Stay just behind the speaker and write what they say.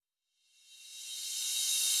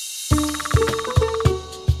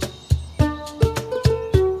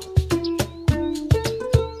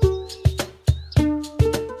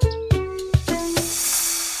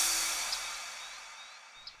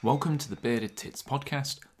Welcome to the Bearded Tits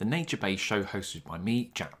podcast, the nature-based show hosted by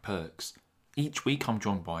me, Jack Perks. Each week I'm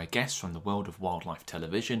joined by a guest from the world of wildlife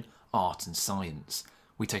television, art and science.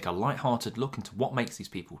 We take a light-hearted look into what makes these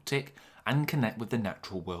people tick and connect with the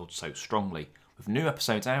natural world so strongly, with new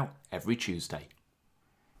episodes out every Tuesday.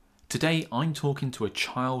 Today I'm talking to a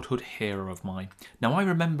childhood hero of mine. Now I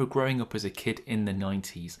remember growing up as a kid in the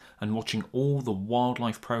 90s and watching all the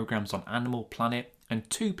wildlife programmes on Animal Planet, and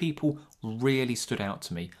two people really stood out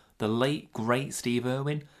to me, the late great Steve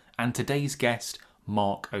Irwin and today's guest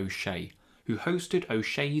Mark O'Shea, who hosted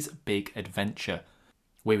O'Shea's Big Adventure,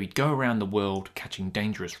 where he'd go around the world catching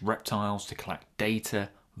dangerous reptiles to collect data,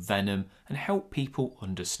 venom and help people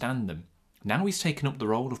understand them. Now he's taken up the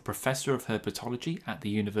role of Professor of Herpetology at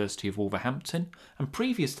the University of Wolverhampton, and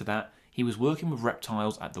previous to that he was working with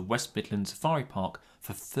reptiles at the West Midlands Safari Park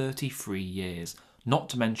for 33 years, not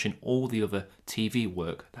to mention all the other TV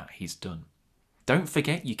work that he's done. Don't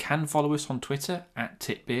forget you can follow us on Twitter at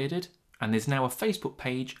TitBearded, and there's now a Facebook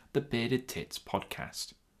page, the Bearded Tits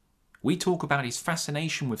Podcast. We talk about his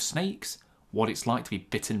fascination with snakes, what it's like to be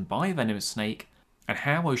bitten by a venomous snake, and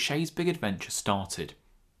how O'Shea's Big Adventure started.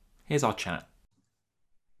 Here's our chat.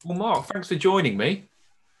 Well, Mark, thanks for joining me.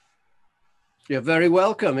 You're very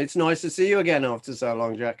welcome. It's nice to see you again after so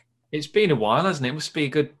long, Jack. It's been a while, hasn't it? It must be a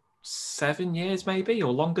good 7 years maybe,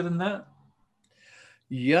 or longer than that.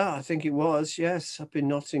 Yeah, I think it was, yes. Up in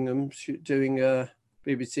Nottingham doing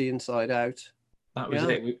BBC Inside Out. That was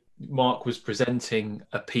it. Mark was presenting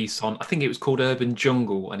a piece on, I think it was called Urban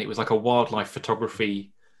Jungle, and it was like a wildlife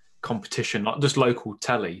photography competition, not just local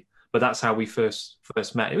telly, but that's how we first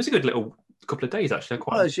met. It was a good little couple of days, actually. It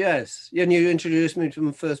was, yes. Yeah, and you introduced me to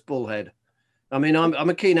my first bullhead. I mean, I'm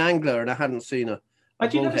a keen angler, and I hadn't seen a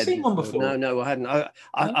Had you never seen one before? No, I hadn't.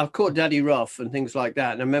 I've caught Daddy Rough and things like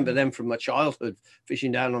that, and I remember them from my childhood,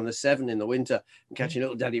 fishing down on the Severn in the winter and catching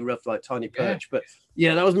little Daddy Rough like tiny perch. But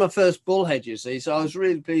yeah, that was my first bullhead, you see, so I was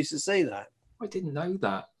really pleased to see that. I didn't know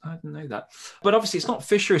that. But obviously it's not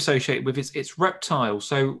fishery associated with it's reptiles.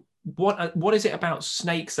 So what is it about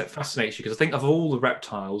snakes that fascinates you? Because I think of all the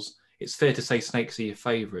reptiles, it's fair to say snakes are your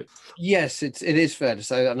favourite. Yes, it is fair to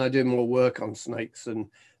say that, and I do more work on snakes than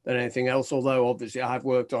anything else. Although obviously I have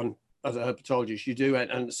worked on as a herpetologist. You do,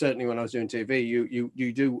 and certainly when I was doing TV,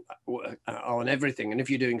 you do on everything. And if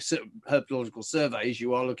you're doing herpetological surveys,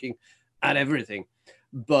 you are looking at everything.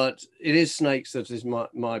 But it is snakes that is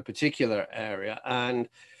my particular area, and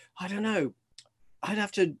I don't know. I'd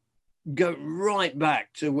have to go right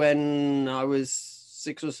back to when I was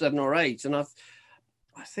 6 or 7 or 8, and I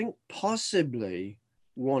think possibly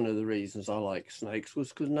one of the reasons I like snakes was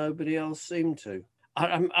because nobody else seemed to.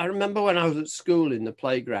 I remember when I was at school in the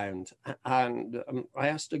playground, and I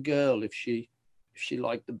asked a girl if she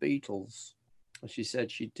liked the Beatles, and she said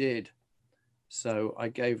she did. So I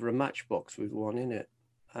gave her a matchbox with one in it,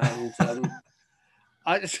 and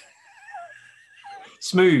I just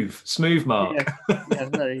smooth, Mark.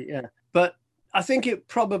 Yeah. But I think it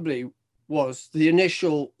probably was the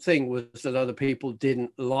initial thing was that other people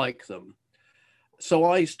didn't like them. So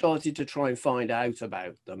I started to try and find out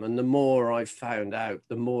about them. And the more I found out,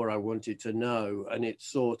 the more I wanted to know. And it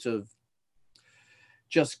sort of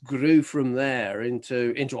just grew from there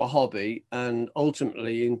into a hobby and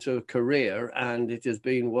ultimately into a career. And it has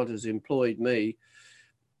been what has employed me.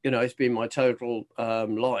 You know, it's been my total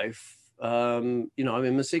life. I'm in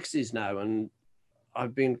my 60s now, and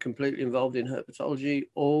I've been completely involved in herpetology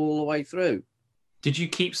all the way through. Did you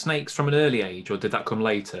keep snakes from an early age, or did that come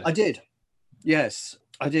later? I did. Yes,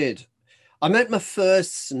 I did. I met my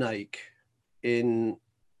first snake in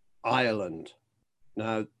Ireland.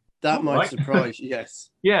 Now, that might surprise you.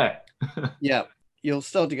 Yes. Yeah. Yeah. You'll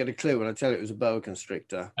start to get a clue when I tell you it was a boa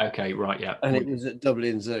constrictor. Okay, right, yeah. And it was at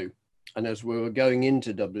Dublin Zoo. And as we were going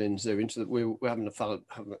into Dublin Zoo, we were having a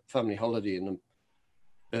family holiday in the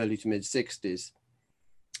early to mid-60s.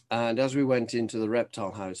 And as we went into the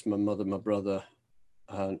reptile house, my mother, my brother,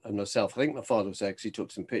 and myself, I think my father was there because he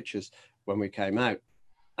took some pictures when we came out.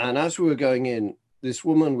 And as we were going in, this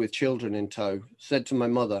woman with children in tow said to my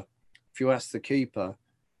mother, if you ask the keeper,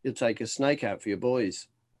 he'll take a snake out for your boys.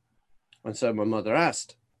 And so my mother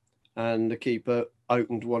asked, and the keeper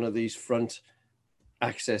opened one of these front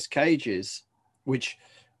access cages, which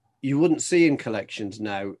you wouldn't see in collections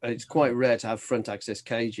now. It's quite rare to have front access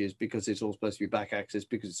cages because it's all supposed to be back access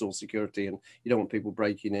because it's all security and you don't want people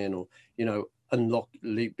breaking in or,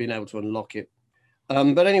 being able to unlock it.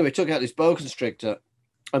 But anyway, took out this boa constrictor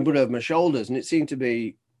and put it over my shoulders, and it seemed to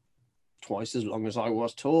be twice as long as I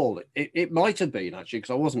was tall. It might have been, actually,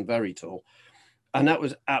 because I wasn't very tall. And that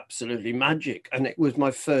was absolutely magic. And it was my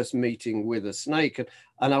first meeting with a snake.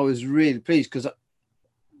 And I was really pleased because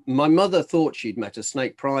My mother thought she'd met a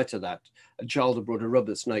snake prior to that. A child had brought a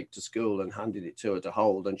rubber snake to school and handed it to her to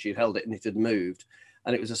hold, and she'd held it and it had moved.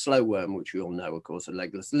 And it was a slow worm, which we all know, of course, are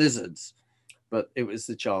legless lizards. But it was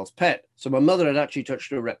the child's pet. So my mother had actually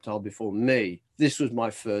touched a reptile before me. This was my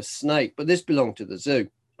first snake, but this belonged to the zoo.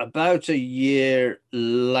 About a year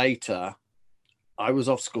later, I was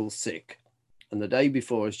off school sick. And the day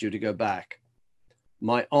before I was due to go back,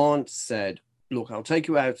 my aunt said, look, I'll take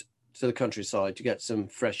you out to the countryside to get some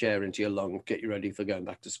fresh air into your lungs, get you ready for going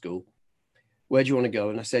back to school. Where do you want to go?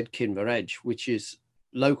 And I said Kinver Edge, which is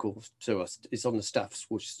local to us. It's on the Staffs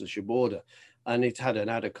Worcestershire border. And it had an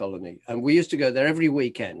adder colony. And we used to go there every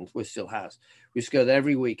weekend. We still has. We used to go there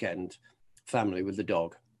every weekend, family with the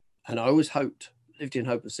dog. And I always lived in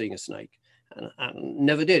hope of seeing a snake. And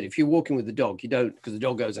never did. If you're walking with the dog, you don't, because the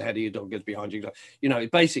dog goes ahead of you, dog goes behind you. You know,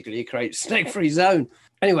 basically it creates a snake-free zone.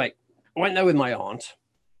 Anyway, I went there with my aunt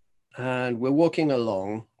and we're walking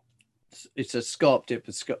along. It's a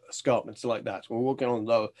escarpments like that. We're walking on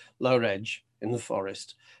the lower edge in the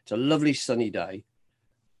forest. It's a lovely sunny day.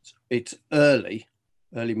 It's early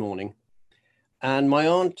morning. And my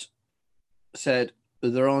aunt said,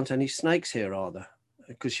 there aren't any snakes here, are there?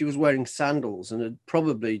 Because she was wearing sandals and had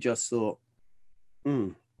probably just thought,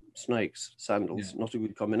 snakes, sandals, not a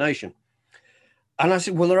good combination. And I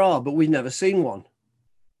said, well, there are, but we've never seen one.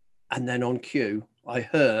 And then on cue, I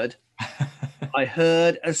heard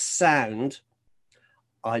a sound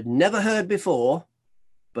I'd never heard before,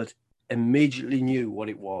 but immediately knew what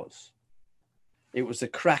it was. It was a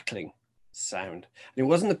crackling sound. And it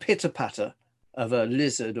wasn't the pitter-patter of a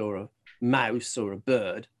lizard or a mouse or a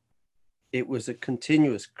bird. It was a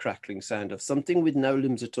continuous crackling sound of something with no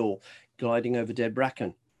limbs at all gliding over dead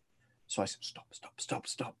bracken. So I said, stop, stop, stop,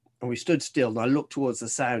 stop. And we stood still and I looked towards the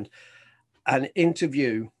sound, and into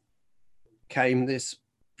view came this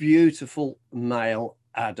beautiful male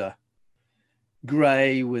adder,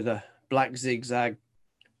 grey with a black zigzag,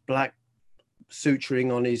 black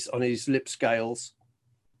suturing on his lip scales,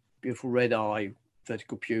 beautiful red eye,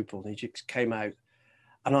 vertical pupil. And he just came out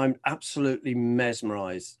and I'm absolutely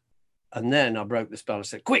mesmerized. And then I broke the spell. I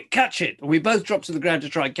said, quick, catch it. And we both dropped to the ground to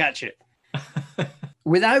try and catch it.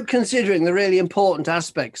 Without considering the really important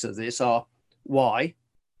aspects of this are why,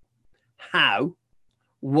 how,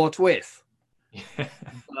 what with. Yeah.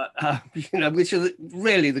 But, which are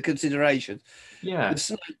really the considerations. Yeah. The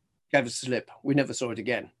snake gave us a slip. We never saw it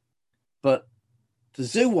again. But the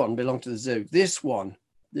zoo one belonged to the zoo. This was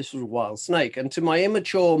a wild snake. And to my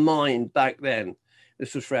immature mind back then,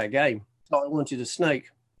 this was fair game. So I wanted a snake.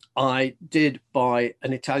 I did buy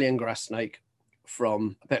an Italian grass snake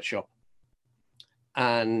from a pet shop.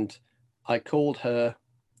 And I called her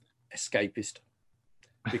Escapist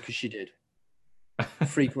because she did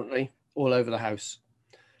frequently all over the house.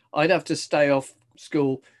 I'd have to stay off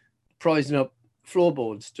school prizing up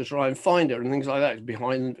floorboards to try and find her and things like that,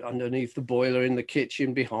 underneath the boiler in the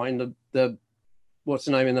kitchen, behind the what's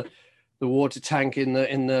the name, in the water tank, in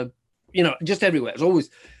the just everywhere. It's always,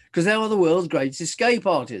 because they are the world's greatest escape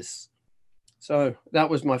artists. So that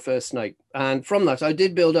was my first snake. And from that, I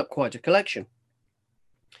did build up quite a collection.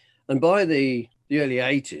 And by the early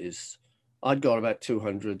 80s, I'd got about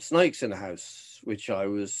 200 snakes in the house, which I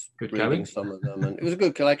was breeding some of them. And it was a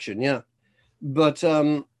good collection, yeah. But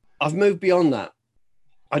I've moved beyond that.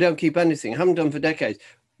 I don't keep anything. I haven't done for decades.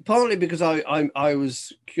 Partly because I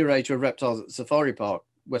was curator of reptiles at the Safari Park,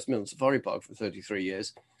 West Midlands Safari Park, for 33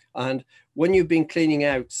 years. And when you've been cleaning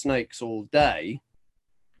out snakes all day,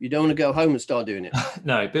 you don't want to go home and start doing it.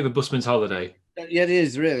 No, a bit of a busman's holiday. Yeah, it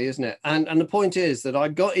is really, isn't it? And the point is that I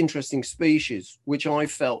got interesting species, which I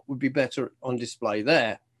felt would be better on display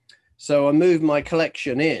there. So I moved my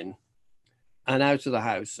collection in and out of the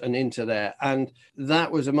house and into there. And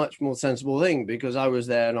that was a much more sensible thing because I was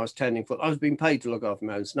there and I was tending for, I was being paid to look after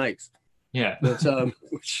my own snakes. Yeah. But,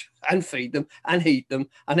 and feed them and heat them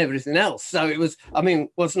and everything else. So it was, I mean,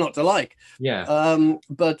 what's not to like? Yeah.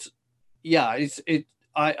 But yeah,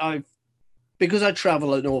 I because I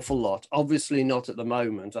travel an awful lot, obviously not at the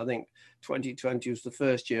moment. I think 2020 was the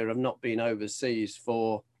first year I've not been overseas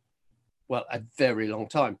for, well, a very long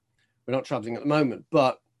time. We're not traveling at the moment,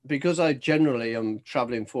 but because I generally am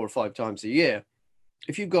traveling 4 or 5 times a year,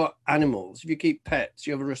 if you've got animals, if you keep pets,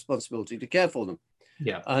 you have a responsibility to care for them.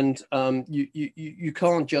 Yeah. And you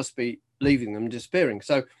can't just be leaving them disappearing.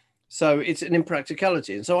 So it's an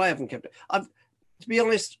impracticality. And so I haven't kept it. To be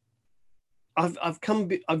honest, I've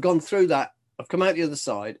gone through that. I've come out the other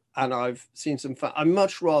side and I've seen some I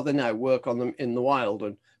much rather now work on them in the wild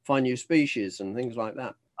and find new species and things like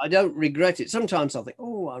that. I don't regret it. Sometimes I think,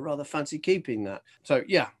 oh, I rather fancy keeping that. So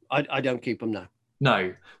yeah, I don't keep them now.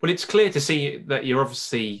 No. Well, it's clear to see that you're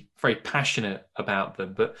obviously very passionate about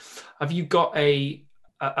them, but have you got a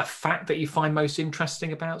fact that you find most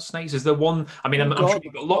interesting about snakes? Is there one? I mean, Oh I'm sure God,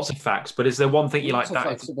 you've got lots of facts, but is there one thing you lots like of that?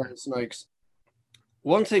 facts about snakes.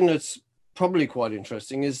 One thing that's probably quite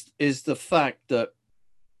interesting is the fact that,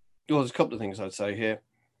 well, there's a couple of things I'd say here.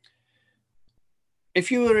 If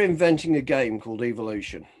you were inventing a game called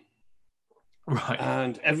Evolution, Right.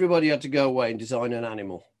 and everybody had to go away and design an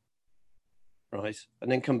animal, right, and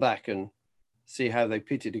then come back and see how they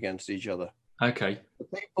pitted against each other. Okay. The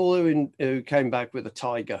people who came back with a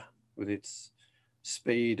tiger, with its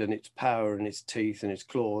speed and its power and its teeth and its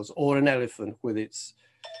claws, or an elephant with its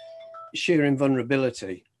sheer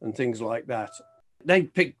invulnerability and things like that, they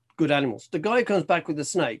pick good animals. The guy who comes back with the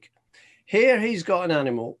snake, here he's got an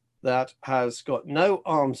animal that has got no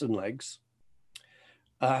arms and legs,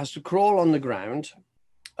 has to crawl on the ground.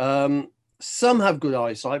 Some have good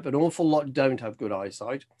eyesight, but an awful lot don't have good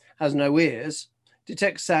eyesight, has no ears,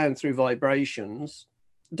 detects sound through vibrations,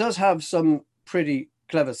 does have some pretty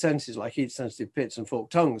clever senses like heat sensitive pits and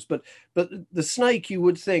forked tongues. But the snake, you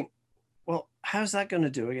would think, well, how's that going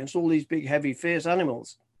to do against all these big, heavy, fierce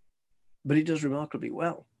animals? But it does remarkably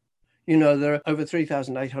well. You know, there are over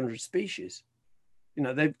 3,800 species. You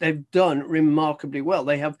know, they've done remarkably well.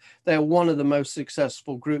 They are one of the most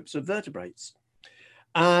successful groups of vertebrates.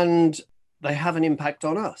 And they have an impact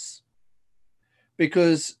on us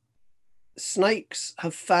because snakes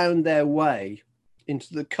have found their way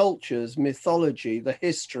into the cultures, mythology, the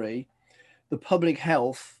history, the public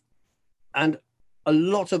health, and a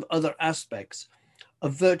lot of other aspects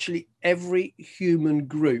of virtually every human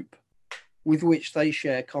group with which they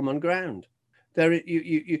share common ground.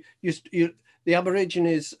 The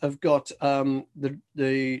Aborigines have got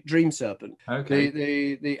the dream serpent.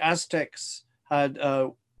 Okay. The Aztecs had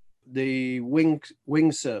the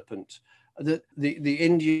wing serpent. The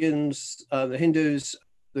Indians, the Hindus,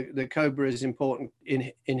 the cobra is important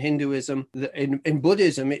in Hinduism. In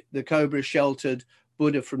Buddhism, the cobra sheltered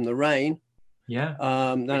Buddha from the rain. Yeah.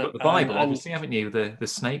 You've got the Bible, obviously, haven't you? The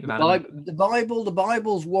snake with animals. The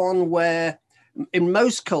Bible's one where in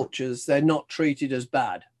most cultures they're not treated as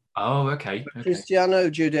bad. Oh, okay. But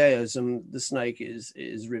Christiano-Judaism, the snake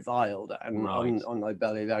is reviled, and Right. on thy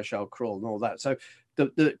belly thou shalt crawl, and all that. So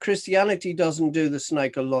the Christianity doesn't do the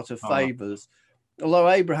snake a lot of favors. Although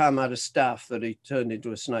Abraham had a staff that he turned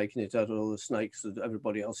into a snake, and it had all the snakes that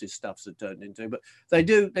everybody else's staffs had turned into. But they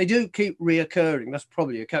do keep reoccurring. That's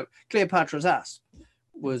probably Cleopatra's asp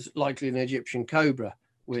was likely an Egyptian cobra,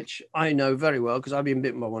 which I know very well because I've been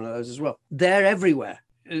bitten by one of those as well. They're everywhere.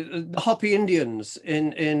 The Hopi Indians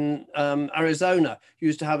in Arizona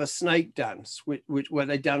used to have a snake dance, where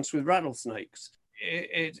they dance with rattlesnakes.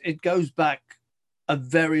 It goes back a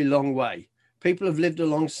very long way. People have lived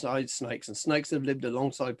alongside snakes, and snakes have lived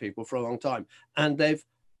alongside people for a long time, and they've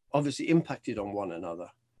obviously impacted on one another.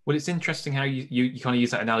 Well, it's interesting how you kind of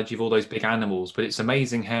use that analogy of all those big animals, but it's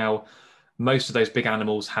amazing how most of those big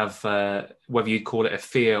animals have, whether you'd call it a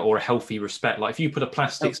fear or a healthy respect. Like if you put a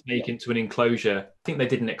plastic snake into an enclosure, I think they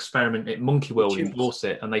did an experiment at Monkey World in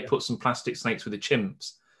Dorset, and they put some plastic snakes with the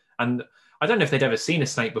chimps. And I don't know if they'd ever seen a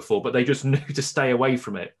snake before, but they just knew to stay away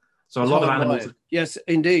from it. So a lot of animals. Yes,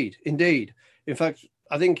 indeed. In fact,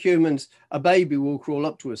 I think humans, a baby will crawl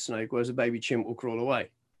up to a snake, whereas a baby chimp will crawl away.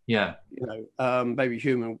 Yeah. You know, baby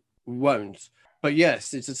human won't. But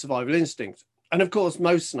yes, it's a survival instinct. And of course,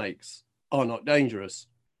 most snakes are not dangerous,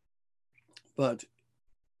 but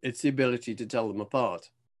it's the ability to tell them apart.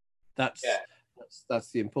 That's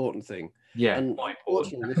the important thing. Yeah. And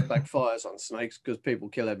unfortunately, this backfires on snakes because people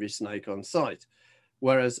kill every snake on sight,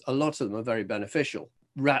 whereas a lot of them are very beneficial.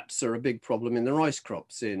 Rats are a big problem in the rice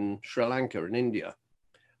crops in Sri Lanka and India.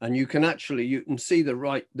 And you can see the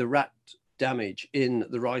rat damage in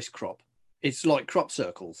the rice crop. It's like crop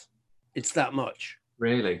circles. It's that much.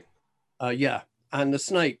 Really? Yeah. And the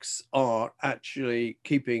snakes are actually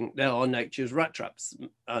they are nature's rat traps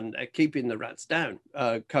and keeping the rats down.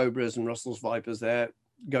 Cobras and Russell's vipers, they're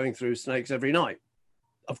going through snakes every night.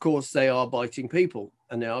 Of course, they are biting people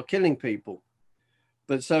and they are killing people.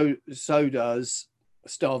 But so does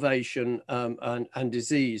starvation and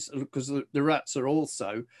disease, because the rats are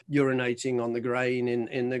also urinating on the grain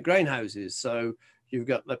in the grain houses. So you've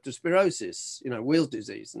got leptospirosis, wheals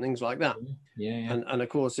disease and things like that. Yeah. And of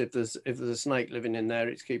course, if there's a snake living in there,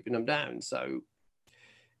 it's keeping them down. So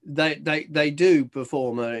they do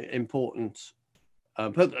perform an important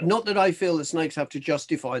not that I feel that snakes have to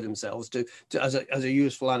justify themselves as a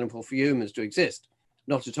useful animal for humans to exist.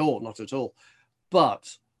 Not at all.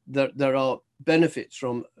 But there are benefits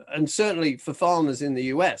from, and certainly for farmers in the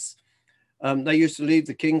US, They used to leave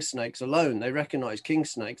the king snakes alone. They recognized king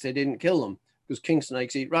snakes. They didn't kill them because king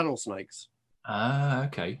snakes eat rattlesnakes. Ah,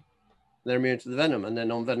 okay. They're immune to the venom and they're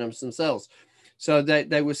non-venomous themselves. So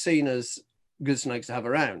they were seen as good snakes to have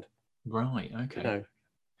around. Right, okay. You know.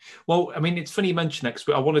 Well, I mean, it's funny you mention that,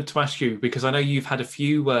 but I wanted to ask you, because I know you've had a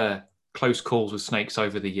few close calls with snakes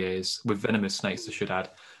over the years, with venomous snakes, I should add.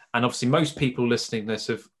 And obviously, most people listening to this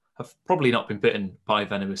have probably not been bitten by a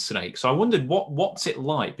venomous snake. So I wondered, what's it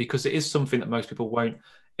like? Because it is something that most people won't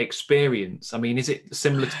experience. I mean, is it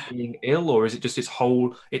similar to being ill, or is it just its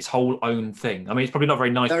whole own thing? I mean, it's probably not a very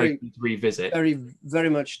nice place to revisit. Very, very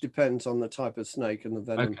much depends on the type of snake and the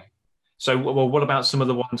venom. Okay. So, well, what about some of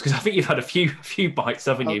the ones? Because I think you've had a few bites,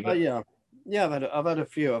 haven't you? Yeah. I've had a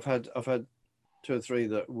few. I've had 2 or 3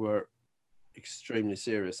 that were extremely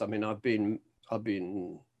serious. I mean, I've been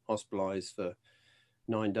hospitalized for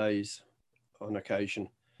 9 days on occasion.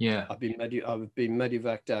 Yeah. I've been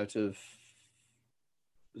medevaced out of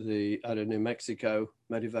New Mexico,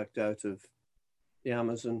 medevaced out of the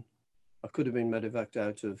Amazon. I could have been medevaced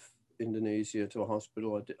out of Indonesia to a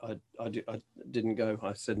hospital. I didn't go.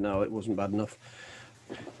 I said no, it wasn't bad enough.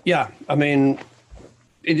 Yeah, I mean,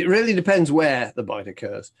 it really depends where the bite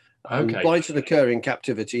occurs. Okay. Bites that occur in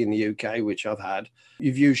captivity in the UK, which I've had,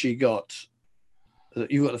 you've got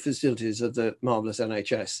the facilities of the marvelous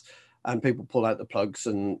NHS, and people pull out the plugs,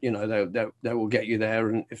 and they will get you there.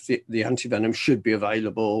 And if the antivenom should be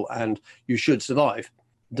available, and you should survive.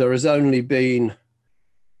 There has only been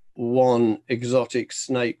 1 exotic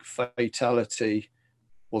snake fatality,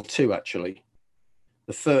 well, 2 actually.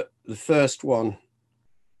 The first one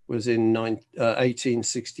was in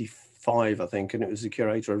 1865, I think, and it was the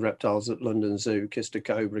curator of reptiles at London Zoo, kissed a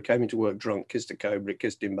cobra, came into work drunk, kissed a cobra,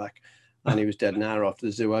 kissed him back, and he was dead an hour after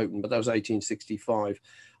the zoo opened. But that was 1865.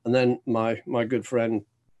 And then my good friend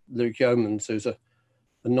Luke Yeomans, who's a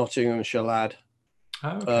Nottinghamshire lad,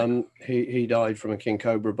 he died from a king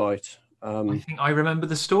cobra bite. I think I remember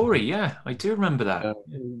the story. Yeah, I do remember that.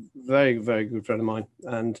 Very, very good friend of mine.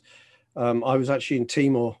 And I was actually in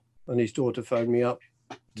Timor, and his daughter phoned me up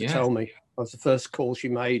to tell me. That was the first call she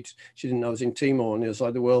made. She didn't know I was in Timor on the other side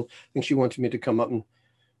of the world. I think she wanted me to come up and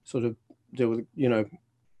sort of deal with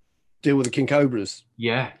the king cobras.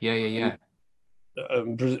 Yeah. I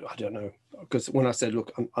don't know, because when I said,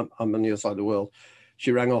 look, I'm on the other side of the world,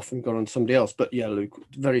 she rang off and got on to somebody else. But yeah, Luke,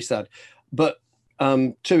 very sad. But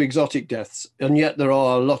 2 exotic deaths, and yet there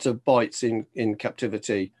are a lot of bites in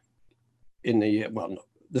captivity.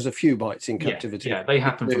 There's a few bites in captivity. Yeah, they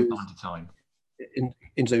happen from time to time.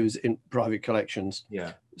 In zoos, in private collections.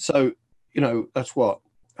 Yeah. So, that's what,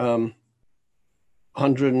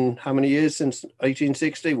 100 and how many years since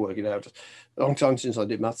 1860? Work it out. A long time since I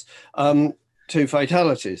did maths. 2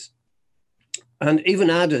 fatalities. And even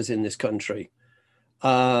adders in this country,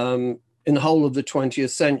 in the whole of the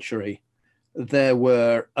 20th century, there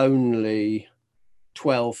were only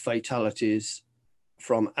 12 fatalities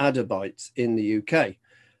from adder bites in the UK.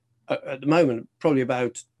 At the moment, probably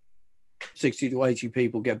about 60 to 80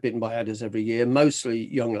 people get bitten by adders every year, mostly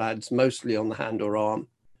young lads, mostly on the hand or arm,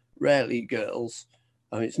 rarely girls.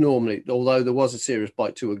 It's normally, although there was a serious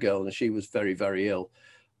bite to a girl and she was very, very ill,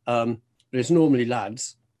 but it's normally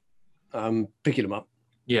lads picking them up.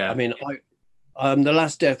 Yeah. I mean, the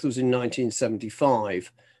last death was in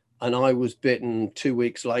 1975, and I was bitten 2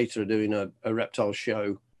 weeks later doing a reptile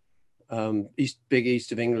show, big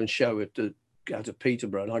East of England show out of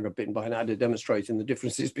Peterborough, and I got bitten by an adder, demonstrating the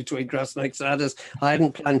differences between grass snakes and adders. I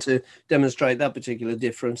hadn't planned to demonstrate that particular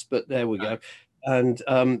difference, but there we go. And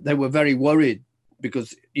they were very worried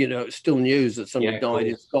because, it's still news that somebody died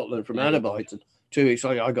in Scotland from adder bite. And 2 weeks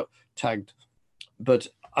later, I got tagged. But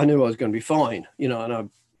I knew I was going to be fine, and I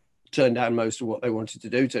turned down most of what they wanted to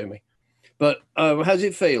do to me. But how does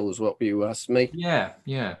it feel is what you asked me. Yeah.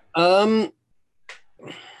 When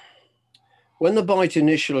the bite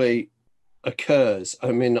initially occurs,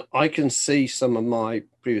 I mean, I can see some of my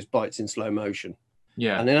previous bites in slow motion.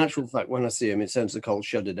 Yeah. And in actual fact, when I see them, it sends the cold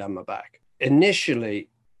shudder down my back. Initially,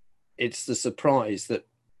 it's the surprise that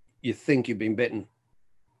you think you've been bitten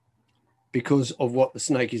because of what the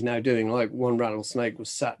snake is now doing. Like one rattlesnake was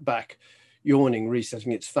sat back, yawning,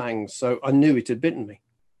 resetting its fangs. So I knew it had bitten me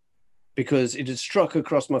because it had struck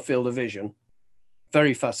across my field of vision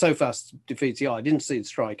very fast, so fast it defeats the eye. I didn't see it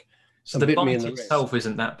strike. So the bite itself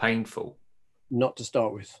isn't that painful? Not to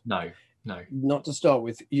start with. No. Not to start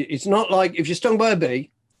with. It's not like if you're stung by a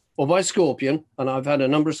bee or by a scorpion, and I've had a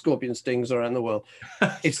number of scorpion stings around the world.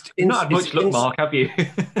 You've not had much luck, Mark, have you?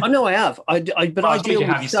 I know I have. But I deal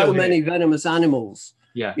with so many venomous animals.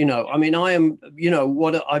 Yeah. I mean, I am,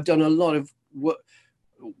 I've done a lot of work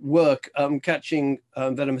work catching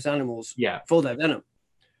venomous animals for their venom.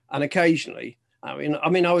 And occasionally, I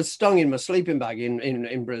mean, I was stung in my sleeping bag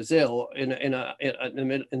in Brazil in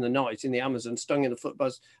the night in the Amazon, stung in the foot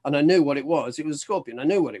buzz, and I knew what it was. It was a scorpion. I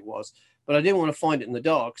knew what it was, but I didn't want to find it in the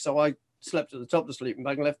dark, so I slept at the top of the sleeping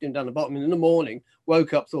bag and left him down the bottom. And in the morning,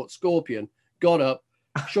 woke up, thought scorpion, got up,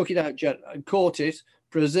 shook it out, caught it,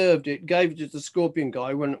 preserved it, gave it to the scorpion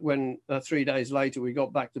guy. When 3 days later we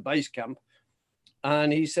got back to base camp,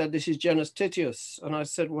 and he said, "This is genus Titius," and I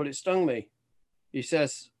said, "Well, it stung me." He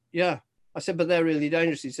says, "Yeah." I said, "But they're really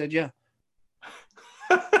dangerous." He said, "Yeah."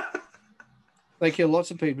 They kill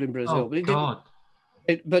lots of people in Brazil. Oh, but it God.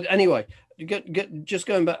 didn't. But anyway, just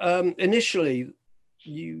going back. Initially,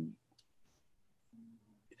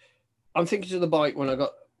 I'm thinking to the bike when I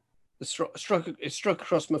got it struck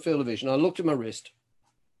across my field of vision. I looked at my wrist,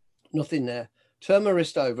 nothing there. Turned my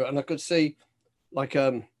wrist over, and I could see like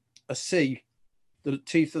a C, the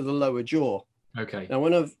teeth of the lower jaw. Okay. Now,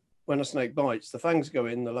 when a snake bites, the fangs go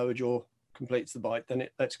in, the lower jaw completes the bite, then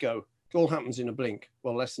it lets go. It all happens in a blink,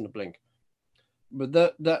 well, less than a blink. But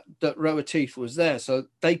that row of teeth was there, so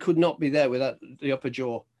they could not be there without the upper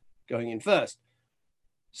jaw going in first.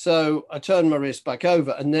 So I turned my wrist back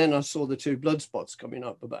over, and then I saw the two blood spots coming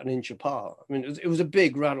up about an inch apart. I mean, it was a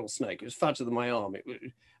big rattlesnake. It was fatter than my arm,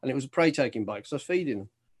 and it was a prey-taking bite because I was feeding them.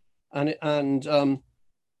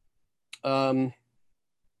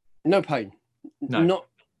 No pain, No.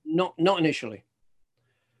 not initially.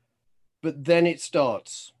 But then it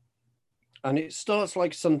starts, and it starts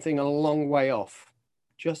like something a long way off,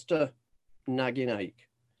 just a nagging ache.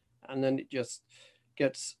 And then it just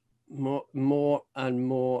gets more and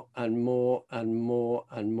more and more and more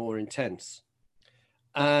and more intense.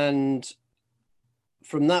 And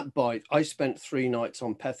from that bite, I spent 3 nights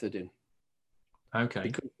on pethidine. Okay.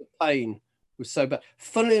 Because the pain was so bad.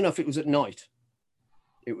 Funnily enough, it was at night.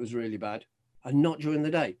 It was really bad, and not during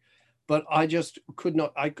the day. But I just could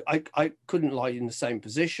not, I couldn't lie in the same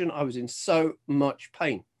position. I was in so much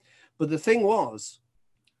pain. But the thing was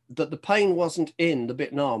that the pain wasn't in the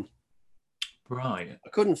bitten arm. Right. I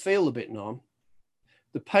couldn't feel the bitten arm.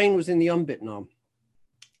 The pain was in the unbitten arm.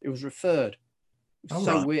 It was referred. It was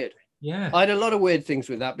so weird. Yeah. I had a lot of weird things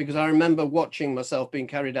with that because I remember watching myself being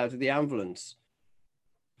carried out of the ambulance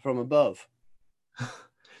from above.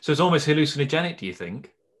 So it's almost hallucinogenic, do you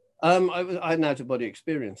think? I had an out-of-body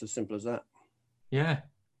experience, as simple as that. Yeah.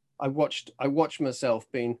 I watched myself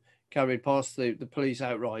being carried past the police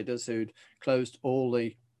outriders who'd closed all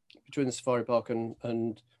between the safari park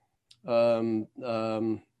and Dudley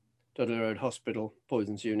Road Hospital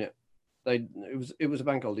poisons unit. It was a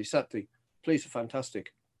bank holiday Saturday. Police are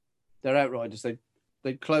fantastic. They're outriders.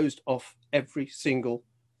 They closed off every single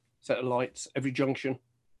set of lights, every junction.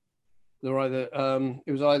 There were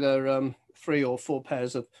either 3 or 4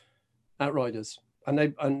 pairs of outriders,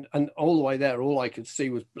 and all the way there, all I could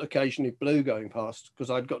see was occasionally blue going past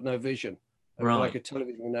because I'd got no vision. It was like a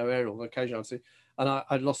television with no aerial. Occasionally I'd see, and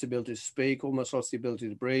I'd lost the ability to speak, almost lost the ability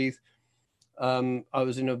to breathe. I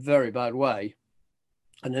was in a very bad way,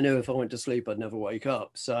 and I knew if I went to sleep, I'd never wake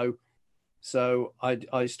up. So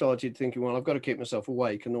I started thinking, well, I've got to keep myself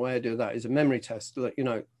awake, and the way I do that is a memory test. That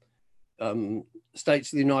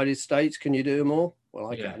states of the United States, can you do them all?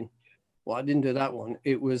 Well, I can. Well, I didn't do that one.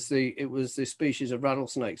 It was the species of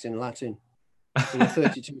rattlesnakes in Latin. There were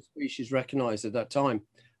 32 species recognized at that time,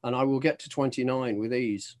 and I will get to 29 with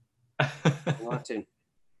ease in Latin.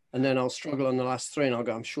 And then I'll struggle on the last 3, and I'll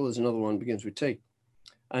go, I'm sure there's another one begins with T.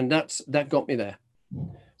 And that got me there.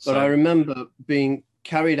 But I remember being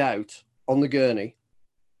carried out on the gurney,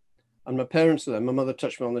 and my parents were there. My mother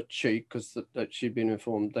touched me on the cheek because they'd been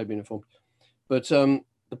informed. But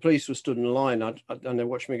the police were stood in line, and they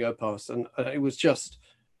watched me go past, and it was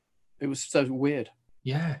so weird.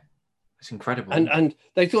 Yeah, it's incredible. And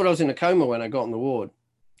they thought I was in a coma when I got on the ward,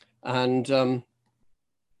 and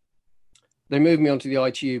they moved me onto the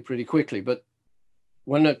ITU pretty quickly. But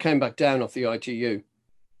when I came back down off the ITU,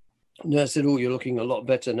 the nurse said, "Oh, you're looking a lot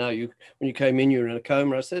better now. When you came in, you were in a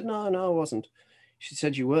coma." I said, "No, I wasn't." She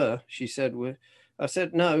said, "You were." She said, I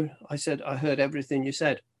said, "No." I said, "I heard everything you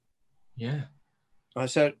said." Yeah.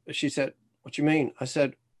 She said, "What do you mean?" I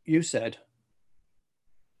said, "You said,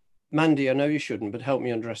 Mandy, I know you shouldn't, but help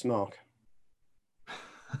me undress Mark."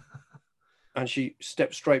 And she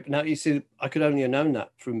stepped straight. Now, you see, I could only have known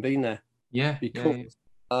that from being there. Yeah. Because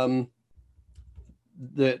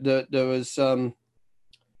there was,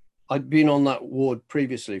 I'd been on that ward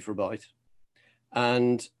previously for a bite,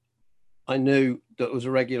 and I knew that there was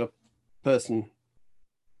a regular person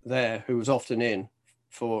there who was often in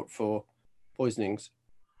for poisonings,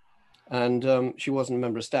 and she wasn't a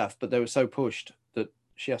member of staff, but they were so pushed that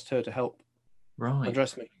she asked her to help Right.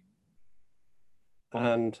 undress me.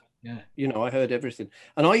 And, Yeah. you know, I heard everything.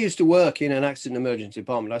 And I used to work in an accident emergency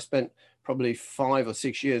department. I spent probably 5 or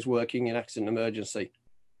 6 years working in accident emergency,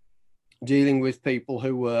 dealing with people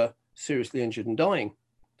who were seriously injured and dying.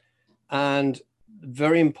 And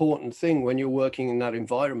very important thing when you're working in that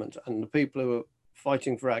environment, and the people who are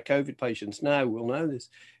fighting for our COVID patients now will know this,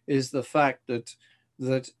 is the fact that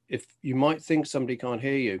if you might think somebody can't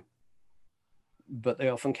hear you, but they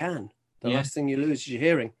often can. The Yeah. last thing you lose is your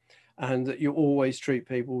hearing, and that you always treat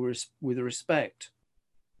people with respect,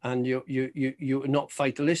 and you're not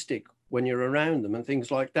fatalistic when you're around them and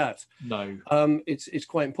things like that. No. It's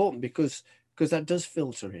quite important because that does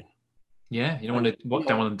filter in. Yeah. You don't And, want to. What? you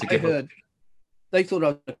Don't know, want them to I give up. heard they thought I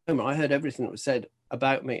was a coma. I heard everything that was said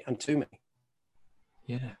about me and to me.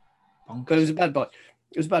 Yeah. But it Bonkers. was a bad bite.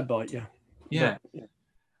 It was a bad bite, yeah. Yeah. But, yeah.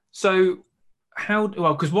 So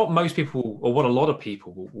well, because what most people, or what a lot of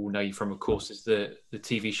people will know you from, of course, is the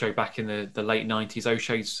TV show back in the late 90s,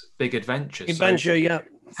 O'Shea's Big Adventure. Adventure, yeah.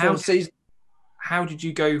 How, 4 seasons. how did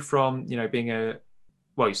you go from, being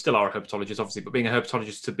you still are a herpetologist, obviously, but being a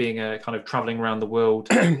herpetologist to being a kind of traveling around the world?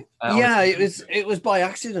 Yeah, it was by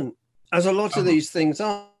accident, as a lot of these things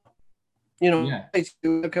are. Yeah.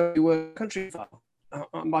 Basically, we work country file.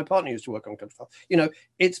 My partner used to work on country file.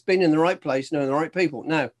 It's been in the right place, knowing the right people.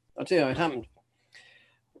 Now, I'll tell you how it happened.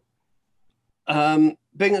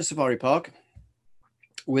 Being at Safari Park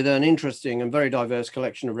with an interesting and very diverse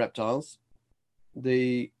collection of reptiles,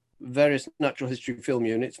 the various natural history film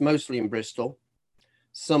units, mostly in Bristol,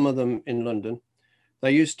 some of them in London,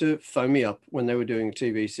 they used to phone me up when they were doing a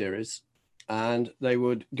TV series, and they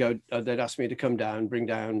would go, they'd ask me to come down, bring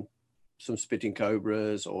down some spitting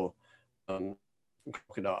cobras or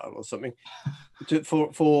crocodile or something.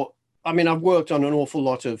 I've worked on an awful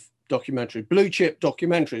lot of blue chip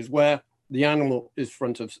documentaries where the animal is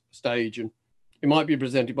front of stage, and it might be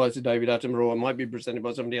presented by Sir David Attenborough, or it might be presented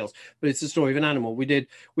by somebody else, but it's the story of an animal. We did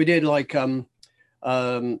like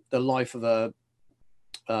the life of a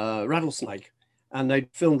rattlesnake, and they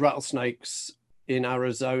filmed rattlesnakes in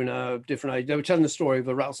Arizona, different age. They were telling the story of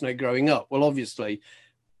a rattlesnake growing up. Well, obviously,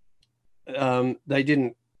 they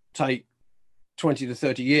didn't take 20 to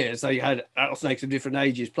 30 years. They had rattlesnakes of different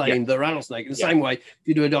ages playing the rattlesnake. In the same way, if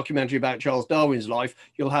you do a documentary about Charles Darwin's life,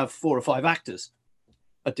 you'll have 4 or 5 actors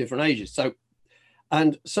at different ages. So,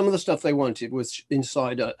 and some of the stuff they wanted was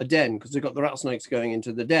inside a den, because they've got the rattlesnakes going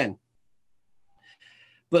into the den.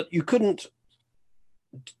 But you couldn't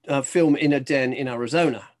film in a den in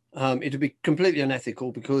Arizona. It would be completely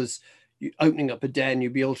unethical, because opening up a den,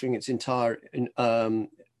 you'd be altering its entire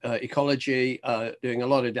ecology, doing a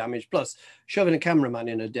lot of damage. Plus, shoving a cameraman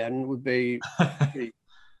in a den would be a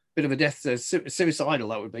bit of a death, suicidal,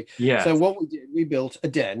 that would be. Yeah. So what we did, we built a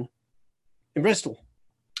den in Bristol.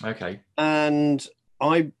 Okay. And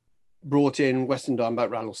I brought in Western diamondback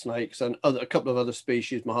rattlesnakes and a couple of other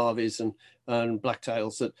species, Mojaves and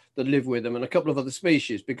blacktails that live with them, and a couple of other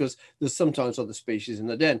species, because there's sometimes other species in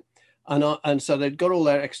the den. And so they'd got all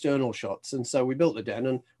their external shots. And so we built the den,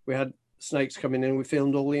 and we had snakes coming in. We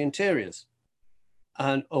filmed all the interiors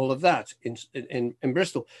and all of that in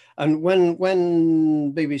Bristol. And when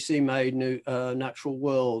BBC made Natural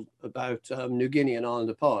World about New Guinea and Island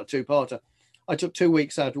Apart, 2-parter, I took 2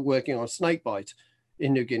 weeks out of working on snakebite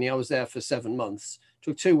in New Guinea. I was there for 7 months.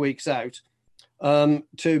 Took 2 weeks out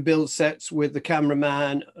to build sets with the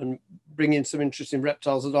cameraman and bring in some interesting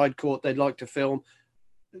reptiles that I'd caught they'd like to film,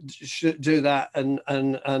 do that, and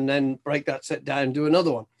then break that set down, do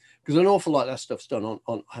another one, because an awful lot of that stuff's done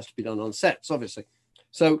has to be done on sets, obviously.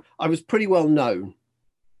 So I was pretty well known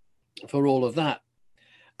for all of that.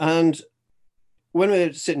 And when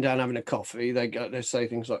we're sitting down having a coffee, they say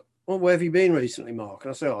things like, "Well, where have you been recently, Mark?" And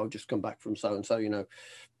I say, "Oh, I've just come back from so and so,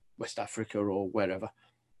 West Africa or wherever."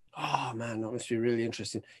 "Oh man, that must be really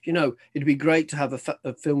interesting. It'd be great to have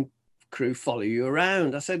a film crew follow you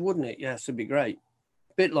around." I said, "Wouldn't it?" "Yes, it'd be great."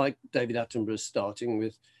 A bit like David Attenborough's starting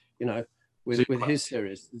with his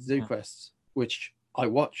series, Zoo Quests, which I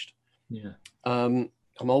watched. Yeah.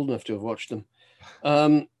 I'm old enough to have watched them.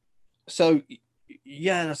 So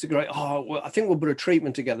yeah, that's a great. Oh, well, I think we'll put a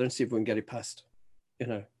treatment together and see if we can get it passed.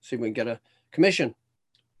 See if we can get a commission.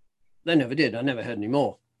 They never did. I never heard any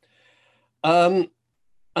more. And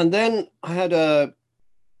then I had a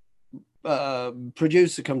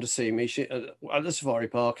producer come to see me at the Safari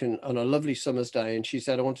Park on a lovely summer's day, and she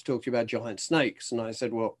said, "I want to talk to you about giant snakes." And I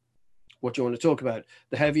said, "Well, what do you want to talk about?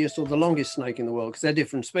 The heaviest or the longest snake in the world?" Because they're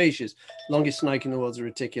different species. Longest snake in the world is a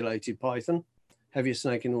reticulated python. Heaviest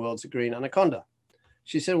snake in the world is a green anaconda.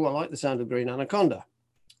 She said, "Well, I like the sound of green anaconda."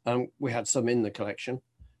 We had some in the collection.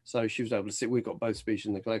 So she was able to see, we've got both species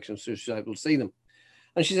in the collection, so she was able to see them.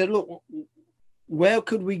 And she said, look, where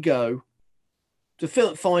could we go to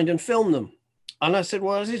find and film them? And I said,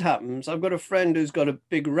 well, as it happens, I've got a friend who's got a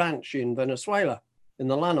big ranch in Venezuela, in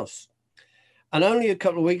the Llanos. And only a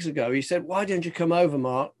couple of weeks ago, he said, why don't you come over,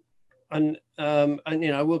 Mark? And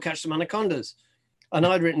we'll catch some anacondas. And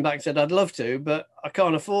I'd written back and said, I'd love to, but I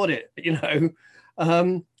can't afford it,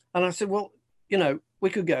 And I said, well, we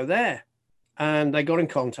could go there. And they got in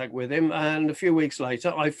contact with him. And a few weeks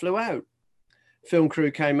later, I flew out. Film crew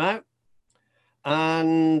came out,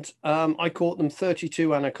 and I caught them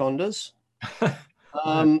 32 anacondas,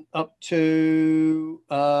 up to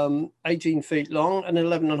 18 feet long and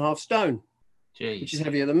 11 and a half stone, which is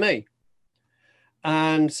heavier than me.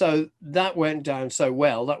 And so that went down so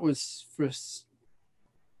well. That was for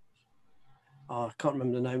I can't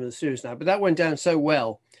remember the name of the series now, but that went down so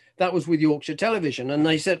well. That was with Yorkshire Television. And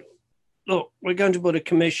they said, look, we're going to put a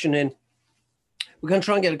commission in. We're going to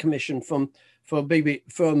try and get a commission from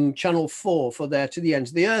Channel 4 for their To the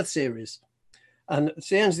Ends of the Earth series. And To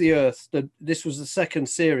the Ends of the Earth, this was the second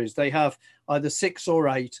series. They have either 6 or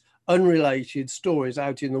 8 unrelated stories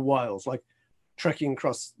out in the wilds, like trekking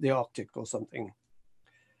across the Arctic or something.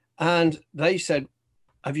 And they said,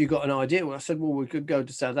 have you got an idea? Well, I said, well, we could go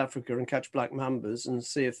to South Africa and catch black mambas and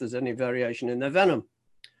see if there's any variation in their venom.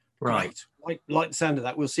 Right. Like the sound of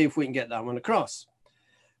that. We'll see if we can get that one across.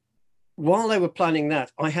 While they were planning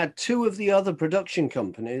that, I had 2 of the other production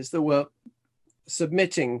companies that were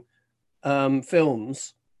submitting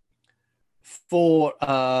films for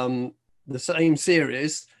the same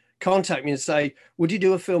series contact me and say, would you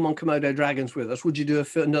do a film on Komodo dragons with us? Would you do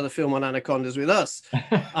another film on anacondas with us?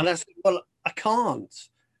 And I said, well, I can't.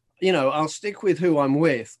 I'll stick with who I'm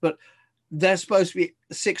with, but they're supposed to be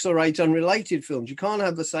 6 or 8 unrelated films. You can't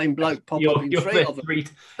have the same bloke pop up in 3 of them. You'd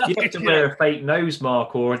have to wear a fake nose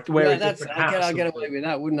mark or wear a different hat. I'll get away with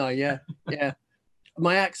that, wouldn't I? Yeah, yeah.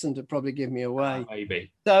 My accent would probably give me away.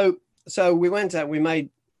 Maybe. So we went out, we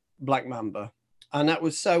made Black Mamba, and that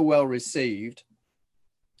was so well received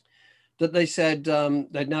that they said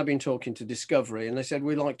they'd now been talking to Discovery, and they said,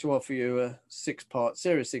 we'd like to offer you a 6-part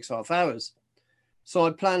series, 6.5 hours. So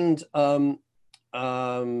I planned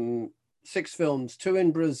 6 films, 2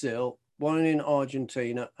 in Brazil, 1 in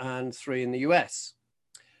Argentina, and 3 in the US.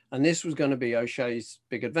 And this was going to be O'Shea's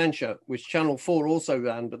Big Adventure, which Channel 4 also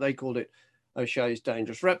ran, but they called it O'Shea's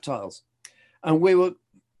Dangerous Reptiles. And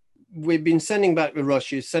we'd been sending back the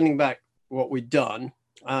rushes, sending back what we'd done.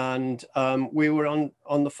 And we were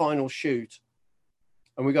on the final shoot.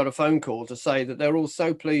 And we got a phone call to say that they're all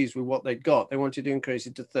so pleased with what they'd got. They wanted to increase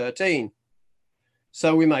it to 13.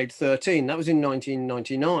 So we made 13. That was in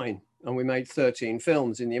 1999. And we made 13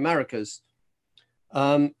 films in the Americas.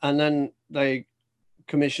 And then they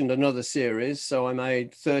commissioned another series. So I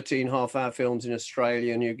made 13 half-hour films in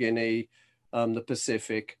Australia, New Guinea, the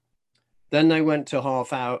Pacific. Then they went to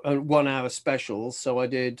 1-hour specials. So I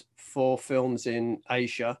did 4 films in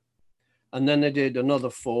Asia. And then they did another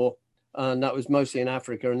 4. And that was mostly in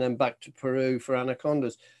Africa, and then back to Peru for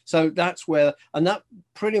anacondas. So that's where, and that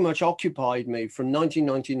pretty much occupied me from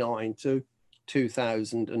 1999 to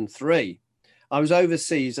 2003. I was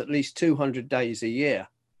overseas at least 200 days a year.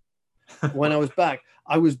 When I was back,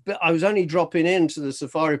 I was only dropping into the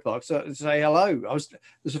safari park to say hello.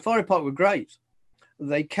 The safari park were great.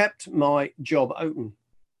 They kept my job open.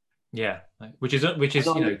 Yeah, which is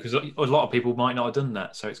because a lot of people might not have done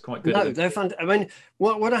that, so it's quite good. No, they're fun. I mean,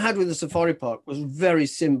 what I had with the safari park was very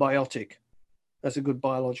symbiotic. That's a good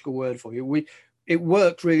biological word for you. It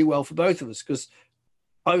worked really well for both of us because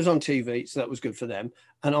I was on TV, so that was good for them,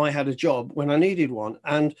 and I had a job when I needed one.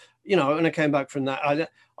 And when I came back from that,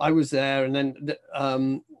 I was there, and then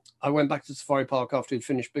I went back to the safari park after we'd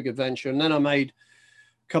finished Big Adventure, and then I made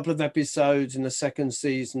couple of episodes in the second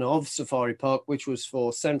season of Safari Park, which was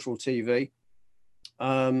for Central TV.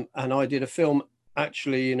 And I did a film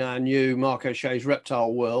actually in our new Mark O'Shea's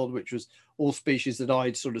Reptile World, which was all species that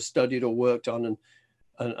I'd sort of studied or worked on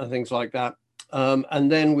and things like that. And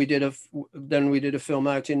then we did a film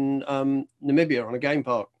out in Namibia on a game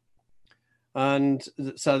park. And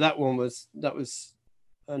so they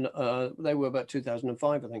were about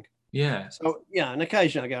 2005, I think. Yeah. So yeah, and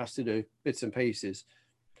occasionally I get asked to do bits and pieces.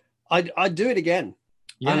 I'd do it again,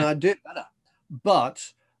 and I'd do it better,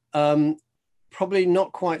 but probably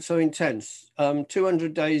not quite so intense.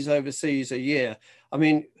 200 days overseas a year. I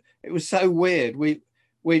mean, it was so weird. We'd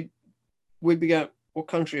be going, what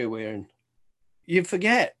country are we in? You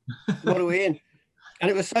forget, what are we in? And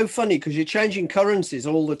it was so funny because you're changing currencies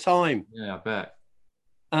all the time. Yeah, I bet.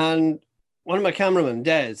 And one of my cameramen,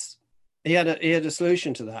 Des, he had a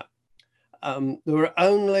solution to that. there were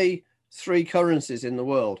only three currencies in the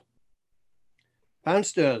world: pound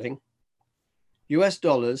sterling, US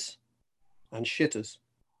dollars, and shitters.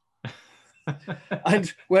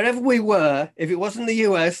 And wherever we were, if it wasn't the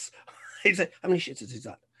US, he'd say, how many shitters is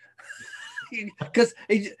that? Because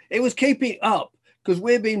it was keeping up, because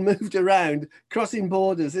we're being moved around, crossing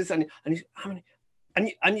borders, this and how many?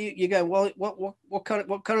 And you go, well,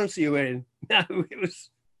 what currency are you in? No, it was,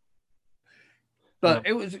 but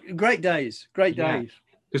it was great days, great days.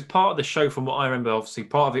 Because part of the show, from what I remember, obviously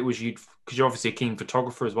part of it was because you're obviously a keen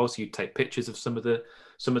photographer as well, so you'd take pictures of some of the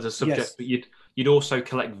subjects, Yes. but you'd also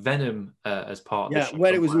collect venom as part of the show.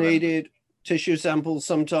 Where it was needed, tissue samples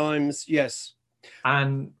sometimes, yes.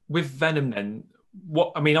 And with venom, then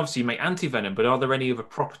obviously you make anti-venom, but are there any other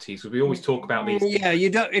properties? Because we always talk about these. Yeah, you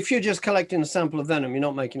don't. If you're just collecting a sample of venom, you're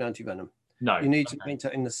not making anti-venom. No, you need to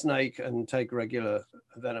maintain the snake and take regular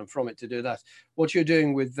venom from it to do that. What you're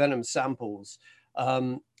doing with venom samples,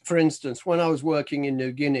 for instance, when I was working in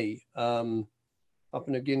New Guinea, Papua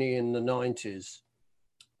New Guinea in the 90s,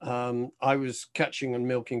 I was catching and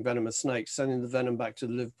milking venomous snakes, sending the venom back to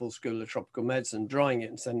the Liverpool School of Tropical Medicine, drying it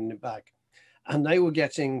and sending it back. And they were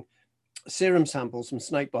getting serum samples from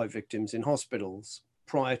snakebite victims in hospitals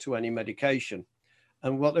prior to any medication.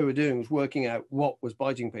 And what they were doing was working out what was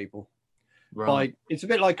biting people. Right. It's a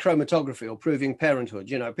bit like chromatography or proving parenthood.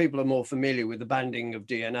 You know, people are more familiar with the banding of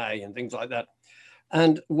DNA and things like that.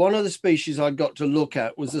 And one of the species I got to look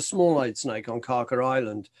at was the small-eyed snake on Carker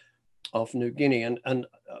Island off New Guinea. And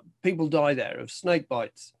people die there of snake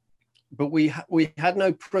bites. But we had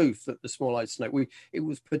no proof that the small-eyed snake, it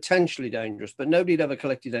was potentially dangerous, but nobody had ever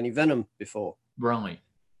collected any venom before. Right.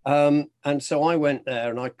 And so I went there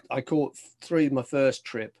and I caught three my first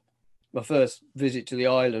trip, my first visit to the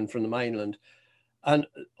island from the mainland. And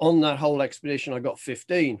on that whole expedition, I got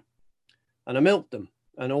 15 and I milked them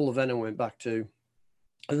and all the venom went back to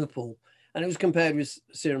Liverpool. And it was compared with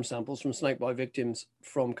serum samples from snakebite victims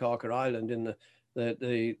from Carker Island in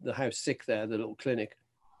the house sick there, the little clinic.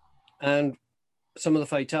 And some of the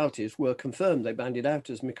fatalities were confirmed. They banded out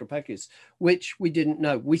as micropechis, which we didn't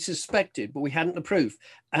know. We suspected, but we hadn't the proof.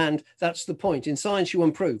 And that's the point. In science, you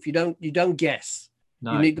want proof. You don't guess.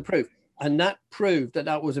 No. You need the proof. And that proved that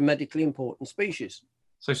that was a medically important species.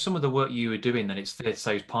 So some of the work you were doing then, it's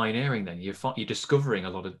pioneering then. You're discovering a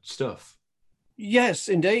lot of stuff. Yes,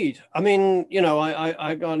 indeed. I mean, you know,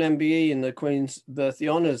 I got an MBE in the Queen's Birthday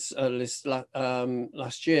Honours list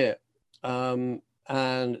last year.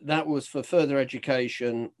 And that was for further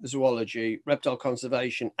education, zoology, reptile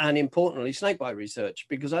conservation, and importantly, snakebite research,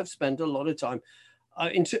 because I've spent a lot of time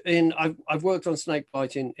I've worked on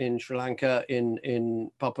snakebite in Sri Lanka, in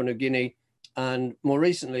Papua New Guinea, and more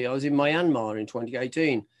recently, I was in Myanmar in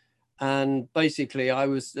 2018. And basically,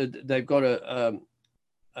 they've got a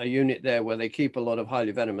unit there where they keep a lot of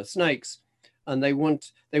highly venomous snakes, and they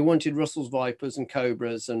wanted Russell's vipers and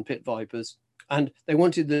cobras and pit vipers. And they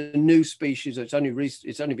wanted the new species. It's only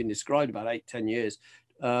been described about 8-10 years.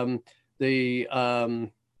 The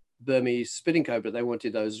Burmese spitting cobra, they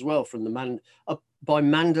wanted those as well from up by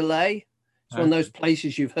Mandalay. It's one of those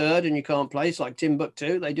places you've heard and you can't place, like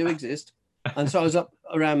Timbuktu. They do exist. And so I was up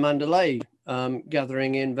around Mandalay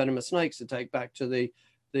gathering in venomous snakes to take back to the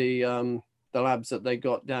labs that they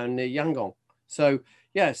got down near Yangon. So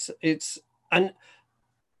yes, it's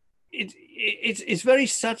very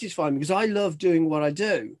satisfying because I love doing what I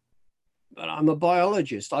do, but I'm a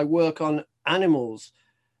biologist. I work on animals,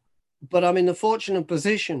 but I'm in the fortunate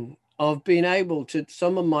position of being able to,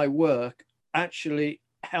 some of my work actually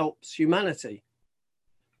helps humanity.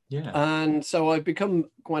 Yeah. And so I've become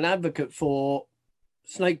quite an advocate for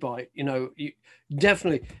snakebite. You know,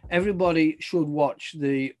 definitely everybody should watch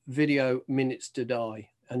the video Minutes to Die.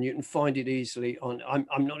 And you can find it easily on,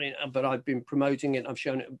 I'm not in, but I've been promoting it. I've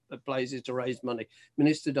shown it at places to raise money.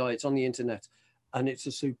 Minutes to Die, it's on the internet. And it's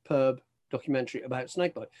a superb documentary about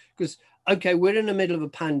snakebite. Because, okay, we're in the middle of a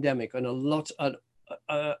pandemic and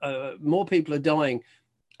more people are dying,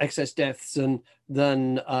 excess deaths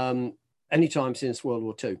than any time since World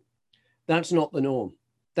War II. That's not the norm.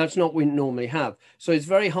 That's not what we normally have. So it's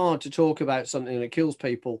very hard to talk about something that kills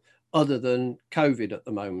people other than COVID at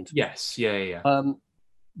the moment. Yes, yeah.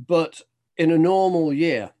 But in a normal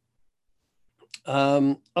year,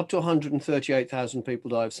 up to 138,000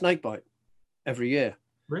 people die of snakebite every year.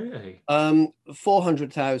 Really?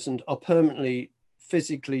 400,000 are permanently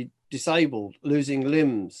physically disabled, losing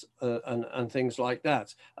limbs and things like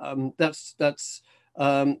that. That's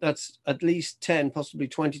at least 10, possibly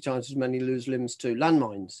 20 times as many lose limbs to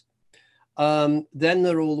landmines. Then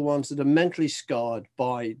there are all the ones that are mentally scarred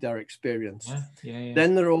by their experience. Yeah.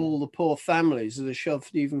 Then there are all the poor families that are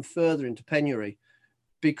shoved even further into penury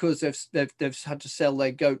because they've had to sell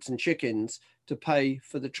their goats and chickens to pay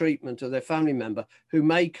for the treatment of their family member who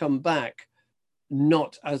may come back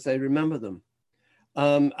not as they remember them.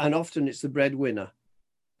 And often it's the breadwinner.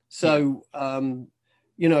 So,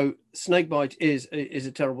 you know, snakebite is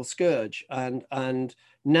a terrible scourge. And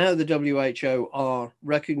now the WHO are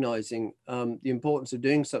recognizing the importance of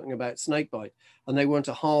doing something about snakebite. And they want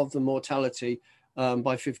to halve the mortality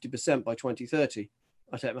by 50% by 2030.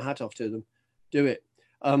 I take my hat off to them. Do it.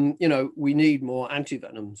 You know, we need more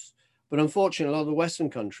antivenoms. But unfortunately, a lot of the Western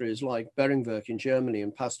countries like Beringwerk in Germany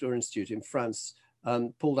and Pasteur Institute in France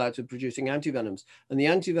pulled out of producing antivenoms. And the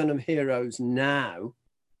antivenom heroes now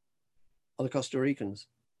are the Costa Ricans.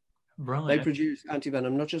 Right. They produce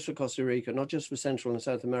antivenom not just for Costa Rica, not just for Central and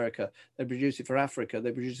South America. They produce it for Africa.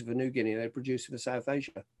 They produce it for New Guinea. They produce it for South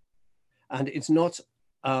Asia. And it's not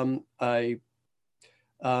a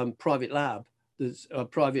private lab. There's a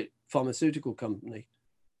private pharmaceutical company.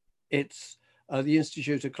 It's the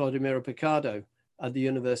Institute of Clodomiro Picado at the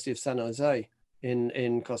University of San Jose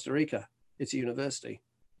in Costa Rica. It's a university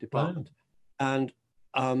department. Wow.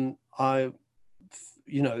 And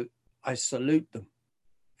I salute them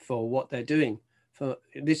for what they're doing. For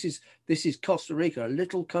this is Costa Rica, a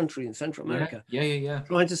little country in Central America. Yeah.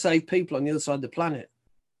 Trying to save people on the other side of the planet.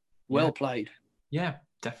 Well played. Yeah,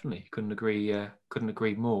 definitely. Couldn't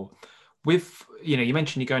agree more. With, you know, you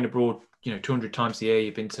mentioned you're going abroad, you know, 200 times a year.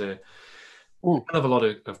 You've been to kind of a lot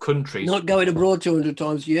of countries. Not going abroad 200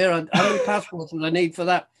 times a year. How many passports would I need for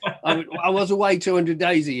that? I was away 200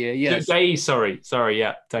 days a year. Yes. Days. Sorry.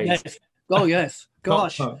 Yeah. Days. Yes. Oh yes.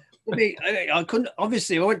 Gosh. I couldn't.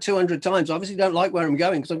 Obviously, I went 200 times. I obviously don't like where I'm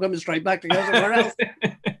going because I'm coming straight back to go somewhere else.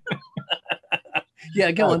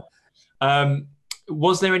 Yeah. Go on.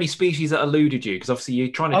 Was there any species that eluded you? Because obviously you're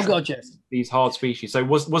trying to yes. these hard species. So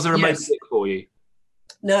was there a moment for you?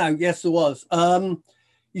 No, yes, there was.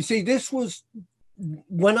 You see, this was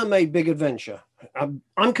when I made Big Adventure.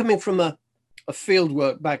 I'm coming from a field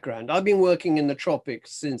work background. I've been working in the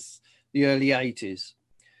tropics since the early 80s.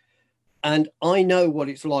 And I know what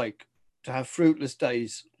it's like to have fruitless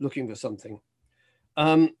days looking for something.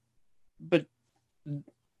 But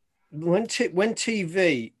when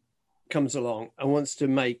TV comes along and wants to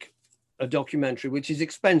make a documentary, which is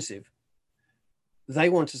expensive, they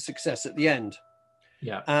want a success at the end.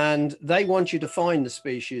 Yeah. And they want you to find the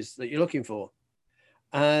species that you're looking for.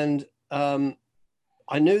 And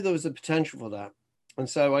I knew there was a potential for that. And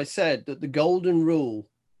so I said that the golden rule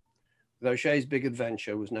with Shea's Big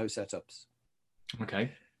Adventure was no setups.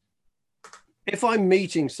 Okay. If I'm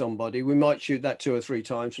meeting somebody, we might shoot that 2 or 3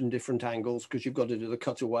 times from different angles because you've got to do the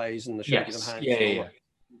cutaways and the shaking of hands. Yeah.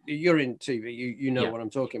 You're in TV, you know what I'm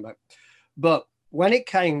talking about. But when it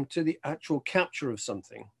came to the actual capture of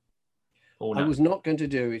something, I was not going to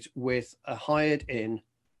do it with a hired-in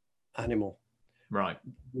animal. Right.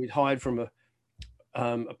 We'd hired from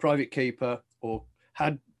a private keeper or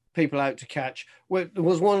had people out to catch. Well, there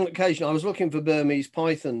was one occasion I was looking for Burmese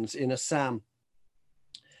pythons in Assam.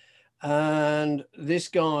 And this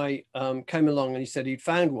guy came along and he said he'd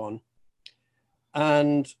found one.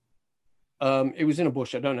 And it was in a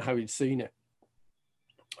bush. I don't know how he'd seen it.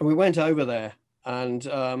 And we went over there and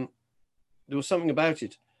there was something about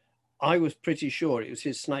it. I was pretty sure it was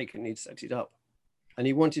his snake and he'd set it up. And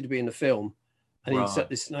he wanted to be in the film. And he'd set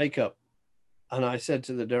this snake up. And I said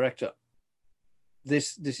to the director,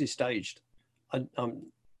 this is staged.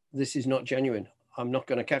 This is not genuine. I'm not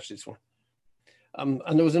going to catch this one. And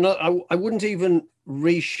there was another, I wouldn't even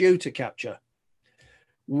reshoot a capture.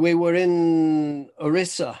 We were in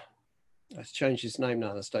Orissa. It's changed its name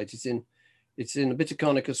now in the state. It's in the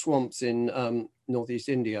Bitakonika swamps in northeast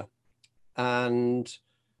India. And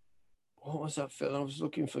what was that film? I was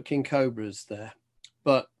looking for king cobras there.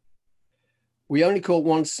 But we only caught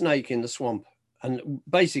one snake in the swamp. And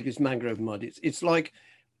basically it's mangrove mud. It's like,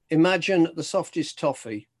 imagine the softest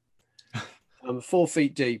toffee, 4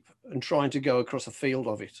 feet deep, and trying to go across a field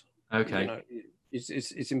of it. Okay. You know,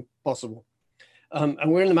 it's impossible.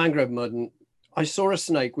 And we're in the mangrove mud, and I saw a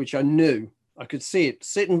snake, which I knew, I could see it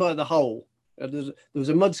sitting by the hole. There was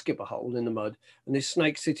a mud skipper hole in the mud, and this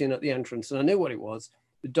snake sitting at the entrance, and I knew what it was,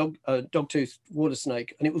 the dog-toothed water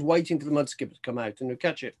snake, and it was waiting for the mud skipper to come out and to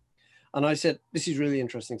catch it. And I said, this is really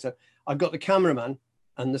interesting. So I got the cameraman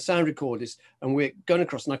and the sound recorders, and we're going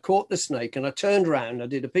across, and I caught the snake, and I turned around. I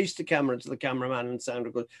did a piece to camera to the cameraman and sound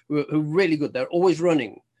recorder, who are really good. They're always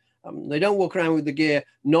running. They don't walk around with the gear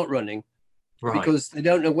not running. Right. because they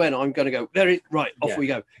don't know when I'm going to go. Very right, off Yeah. we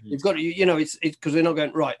go. You've got to, you know, it's because they're not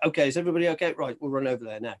going right. Okay, is everybody okay? Right, we'll run over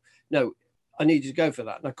there now. No, I need you to go for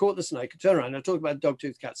that. And I caught the snake. I turned around. I talked about the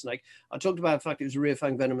dog-toothed cat snake. I talked about the fact it was a rear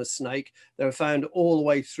fang venomous snake. They were found all the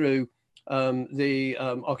way through the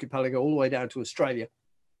archipelago, all the way down to Australia.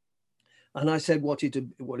 And I said what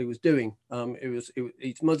it was doing. It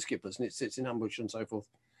eats mud skippers and it sits in ambush and so forth.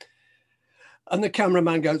 And the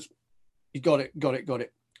cameraman goes, "You got it, got it, got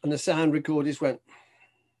it." And the sound recorders went.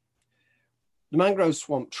 The mangrove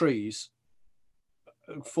swamp trees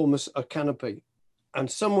form a canopy, and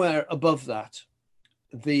somewhere above that,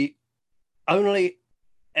 the only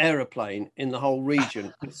aeroplane in the whole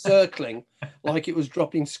region circling like it was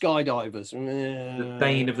dropping skydivers. The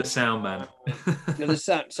bane of the sound man. The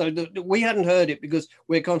sound. So we hadn't heard it because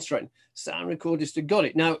we're concentrating. Sound recorders had got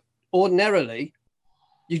it. Now, ordinarily,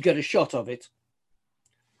 you'd get a shot of it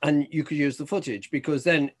and you could use the footage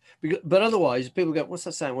but otherwise people go, "What's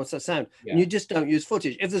that sound? What's that sound?" Yeah. And you just don't use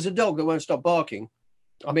footage. If there's a dog that won't stop barking,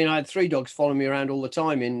 I mean, I had 3 dogs following me around all the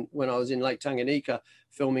time when I was in Lake Tanganyika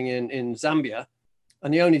filming in Zambia.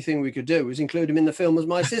 And the only thing we could do was include them in the film as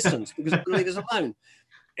my assistants because I couldn't leave us alone.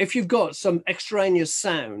 If you've got some extraneous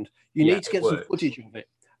sound, you need to get some footage of it.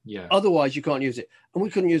 Yeah. Otherwise, you can't use it. And we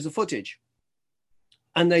couldn't use the footage.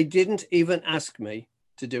 And they didn't even ask me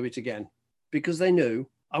to do it again because they knew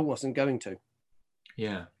I wasn't going to.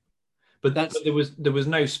 Yeah. But there was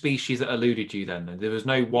no species that eluded you then. There was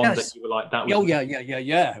no one that you were like, that was... Oh,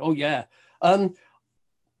 yeah. Oh, yeah.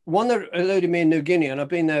 One that eluded me in New Guinea, and I've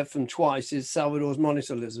been there from twice, is Salvador's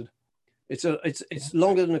monitor lizard. It's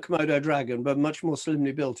longer than a Komodo dragon, but much more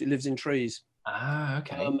slimly built. It lives in trees. Ah,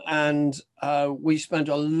 okay. And we spent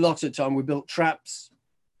a lot of time. We built traps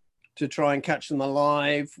to try and catch them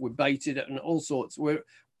alive. We baited it and all sorts.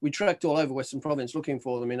 We trekked all over Western Province looking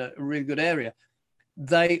for them in a really good area.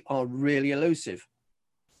 They are really elusive.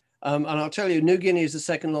 And I'll tell you, New Guinea is the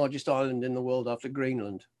second largest island in the world after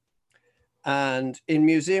Greenland. And in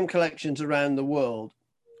museum collections around the world,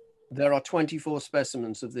 there are 24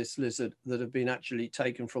 specimens of this lizard that have been actually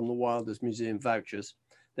taken from the wild as museum vouchers.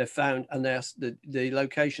 They're found, and the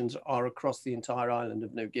locations are across the entire island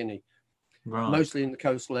of New Guinea, mostly in the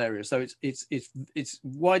coastal area. So it's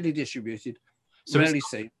widely distributed. So rarely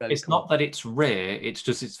seen. It's not that it's rare; it's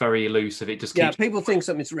just it's very elusive. It just keeps... people think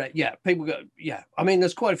something's rare. Yeah, people go. Yeah, I mean,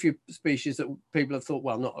 there's quite a few species that people have thought.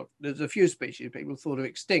 Well, not there's a few species people have thought of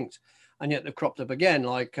extinct, and yet they've cropped up again,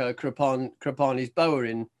 like Crapani's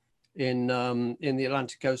boa in the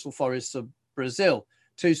Atlantic coastal forests of Brazil.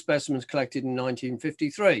 2 specimens collected in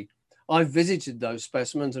 1953. I visited those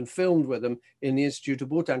specimens and filmed with them in the Institute of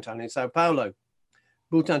Butantan in Sao Paulo.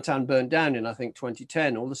 Butantan burned down in, I think,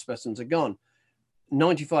 2010. All the specimens are gone.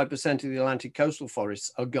 95% of the Atlantic coastal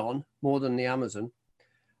forests are gone, more than the Amazon.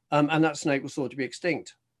 And that snake was thought to be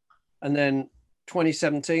extinct. And then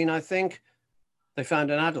 2017, I think, they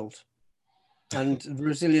found an adult. And the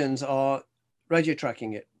Brazilians are radio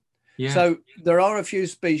tracking it. Yeah. So there are a few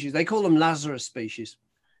species, they call them Lazarus species.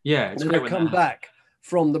 Yeah, it's that come back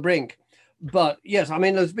from the brink. But yes, I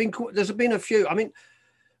mean, there's been a few. I mean,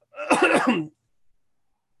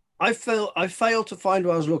 I failed to find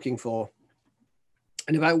what I was looking for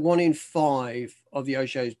in about 1 in 5 of the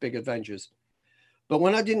O'Shea's big adventures. But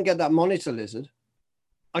when I didn't get that monitor lizard,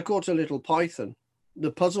 I caught a little python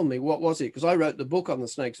that puzzled me. What was it? Because I wrote the book on the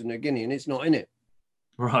snakes of New Guinea and it's not in it.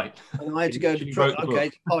 Right. And I had to go to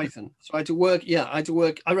python. So I had to work. Yeah, I had to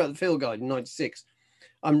work. I wrote the field guide in '96.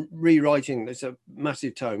 I'm rewriting. It's a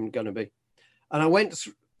massive tome going to be. And I went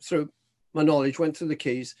through my knowledge, went through the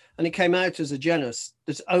keys, and it came out as a genus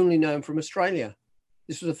that's only known from Australia.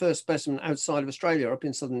 This was the first specimen outside of Australia, up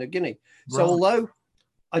in southern New Guinea. Right. So although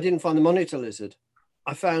I didn't find the monitor lizard,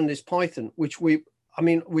 I found this python, which we've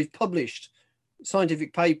published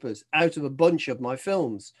scientific papers out of a bunch of my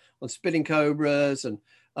films on spitting cobras and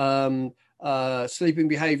sleeping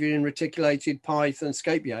behavior in reticulated pythons,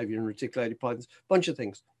 escape behavior in reticulated pythons, bunch of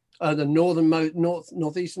things. The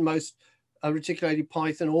northeasternmost reticulated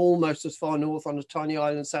python, almost as far north on a tiny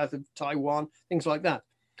island south of Taiwan, things like that.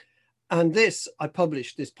 And I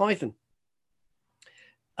published this python.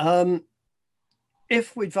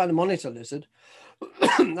 If we'd found a monitor lizard,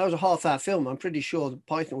 that was a half-hour film. I'm pretty sure the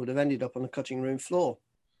python would have ended up on the cutting room floor.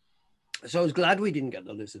 So I was glad we didn't get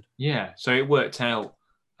the lizard. Yeah, so it worked out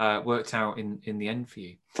in the end for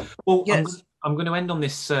you. Well, yes. I'm going to end on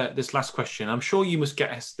this last question. I'm sure you must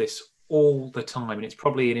get asked this all the time, and it's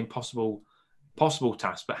probably an impossible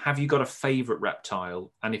task. But have you got a favourite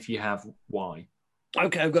reptile, and if you have, why?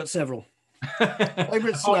 Okay, I've got several.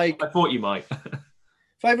 Favourite snake. I thought you might.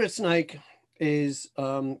 Favourite snake is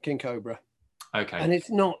king cobra. Okay. And it's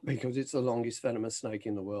not because it's the longest venomous snake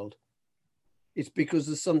in the world. It's because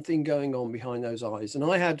there's something going on behind those eyes. And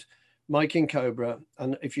I had my king cobra,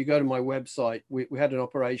 and if you go to my website, we had an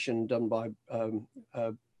operation done by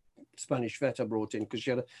a Spanish vet I brought in because she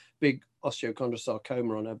had a big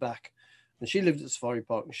osteochondrosarcoma on her back, and she lived at Safari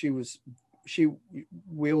Park, and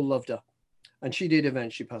we all loved her, and she did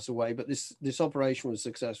eventually pass away. But this operation was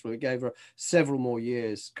successful. It gave her several more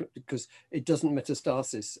years because it doesn't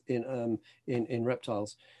metastasis in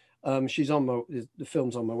reptiles. She's on the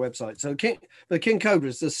film's on my website. So the king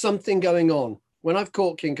cobras, there's something going on. When I've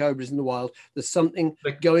caught king cobras in the wild, there's something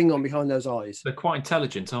going on behind those eyes. They're quite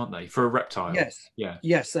intelligent, aren't they, for a reptile? Yes. Yeah.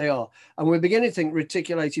 Yes, they are. And we're beginning to think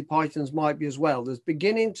reticulated pythons might be as well. There's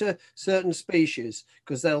beginning to certain species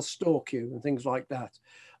because they'll stalk you and things like that.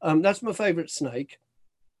 That's my favorite snake.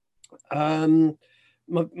 My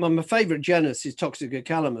favorite genus is Toxica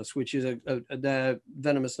calamus, which is they're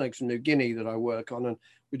venomous snakes from New Guinea that I work on, and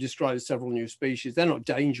we describe several new species. They're not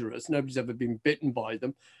dangerous. Nobody's ever been bitten by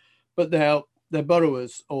them, but they're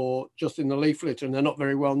burrowers or just in the leaf litter, and they're not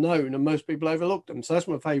very well known, and most people overlook them. So that's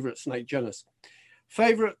my favorite snake genus.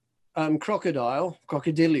 Favorite crocodilian,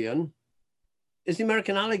 is the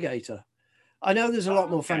American alligator. I know there's a lot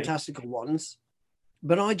more fantastical ones,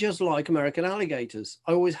 but I just like American alligators.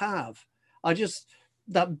 I always have.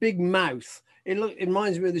 That big mouth, it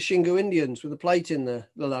reminds me of the Shingo Indians with the plate in the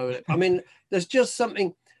lower lip. I mean, there's just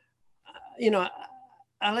something,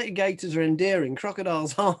 alligators are endearing,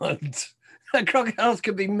 crocodiles aren't. Crocodiles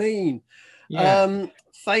can be mean. Yeah.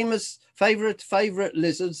 Favorite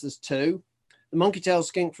lizards, there's two. The monkey-tailed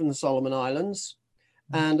skink from the Solomon Islands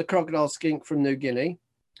and the crocodile skink from New Guinea.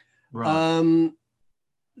 Right.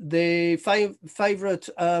 The favorite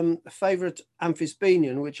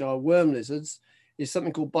amphisbaenian, which are worm lizards, is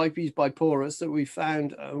something called Bipes biporus that we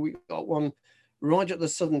found. We got one right at the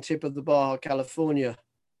southern tip of the Baja California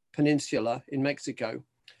peninsula in Mexico.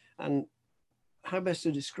 And how best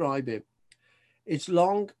to describe it? It's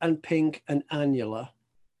long and pink and annular.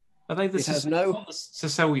 Are they the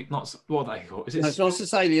Sicilian? Not what are they called? Is it? No, it's not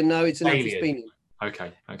Sicilian. No, it's an amphisbaenian.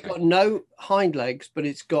 Okay. It's got no hind legs, but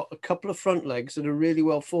it's got a couple of front legs that are really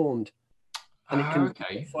well formed. And it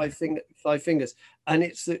can five fingers. And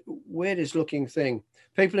it's the weirdest looking thing.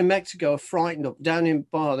 People in Mexico are frightened of, down in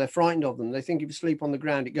Baja, they're frightened of them. They think if you sleep on the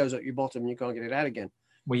ground, it goes up your bottom and you can't get it out again.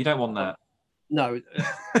 Well, you don't want that. No,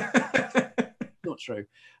 not true.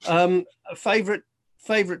 Favorite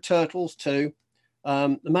turtles too.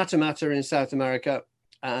 The mata in South America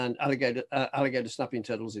and alligator snapping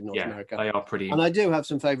turtles in North America. They are pretty. And I do have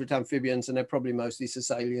some favorite amphibians, and they're probably mostly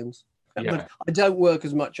Sicilians. Yeah. But I don't work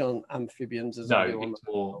as much on amphibians as I do on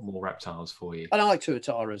more reptiles for you. And I like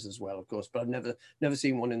tuataras as well, of course, but I've never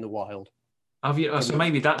seen one in the wild. Have you? So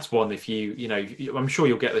maybe that's one. If I'm sure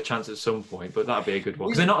you'll get the chance at some point, but that'd be a good one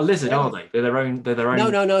because they're not a lizard, are they? They're their own. They're their own.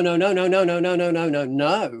 No.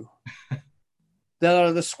 There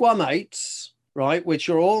are the squamates, right, which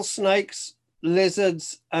are all snakes,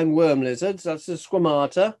 lizards, and worm lizards. That's the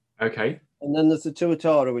squamata. Okay. And then there's the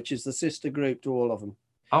tuatara, which is the sister group to all of them.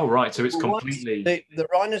 Oh, right. So it's completely. They're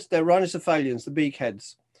rhinocephalians, the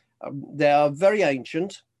beakheads. They are very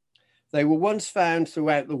ancient. They were once found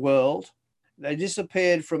throughout the world. They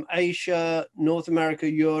disappeared from Asia, North America,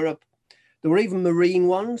 Europe. There were even marine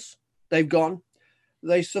ones. They've gone.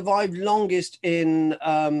 They survived longest in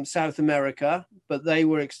South America, but they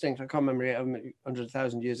were extinct. I can't remember,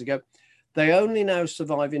 100,000 years ago. They only now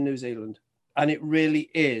survive in New Zealand. And it really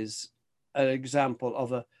is an example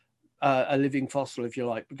of a living fossil, if you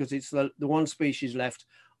like, because it's the one species left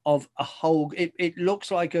of a whole. It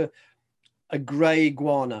looks like a grey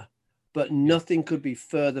iguana, but nothing could be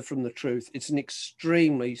further from the truth. It's an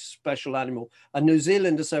extremely special animal, and New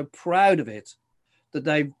Zealand are so proud of it that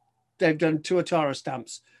they've done tuatara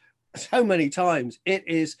stamps so many times.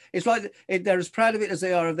 It's like they're as proud of it as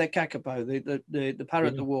they are of their kakapo, the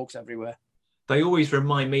parrot that walks everywhere. They always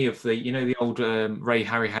remind me of the old Ray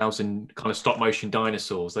Harryhausen kind of stop motion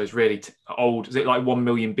dinosaurs. Those really old, is it like 1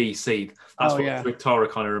 million BC? That's what tuatara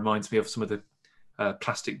kind of reminds me of. Some of the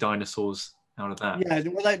plastic dinosaurs out of that. Yeah,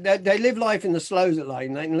 well, they live life in the slows at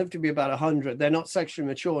Lane. They can live to be about 100. They're not sexually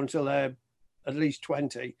mature until they're at least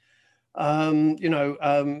 20. I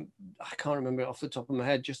can't remember off the top of my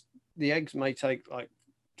head. Just the eggs may take like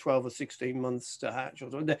 12 or 16 months to hatch. Or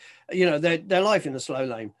their life in the slow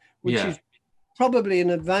lane, which is probably an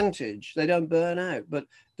advantage. They don't burn out, but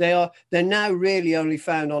they're now really only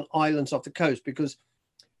found on islands off the coast because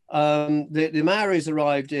the Maoris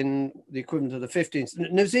arrived in the equivalent of the 15th.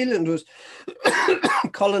 New Zealand was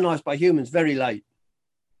colonized by humans very late.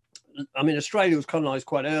 I mean, Australia was colonized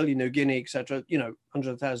quite early, New Guinea, etc.,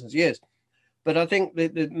 hundreds of thousands of years. But I think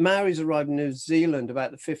the Maoris arrived in New Zealand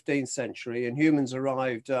about the 15th century, and humans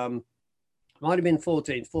arrived, might have been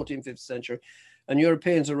 14th, 5th century, and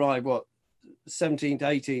Europeans arrived, 17th,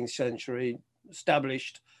 18th century,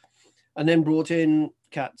 established, and then brought in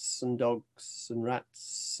cats and dogs and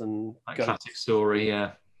rats and That goats classic story,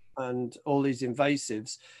 yeah. and all these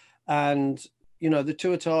invasives. And, the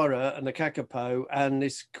tuatara and the kakapo and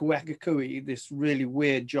this kuakakui, this really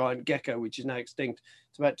weird giant gecko, which is now extinct.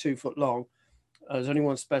 It's about 2 foot long. There's only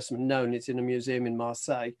one specimen known. It's in a museum in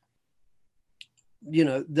Marseille.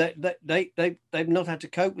 They've not had to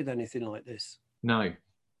cope with anything like this. No.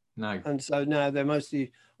 And so now they're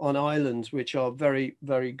mostly on islands which are very,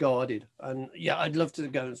 very guarded. And yeah, I'd love to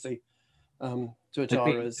go and see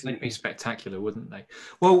tuataras. They'd be spectacular, wouldn't they?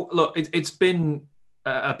 Well, look, it's been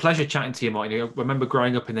a pleasure chatting to you, Mike. I remember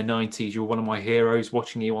growing up in the 90s, you were one of my heroes,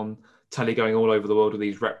 watching you on telly going all over the world with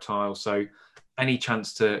these reptiles. So any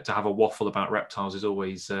chance to have a waffle about reptiles is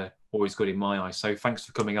always good in my eyes. So thanks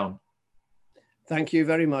for coming on. Thank you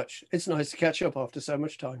very much. It's nice to catch up after so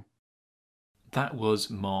much time. That was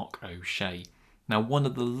Mark O'Shea. Now, one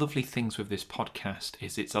of the lovely things with this podcast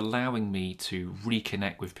is it's allowing me to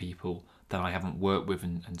reconnect with people that I haven't worked with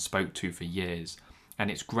and spoke to for years. And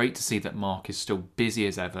it's great to see that Mark is still busy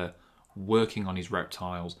as ever, working on his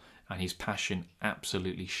reptiles, and his passion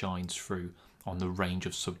absolutely shines through on the range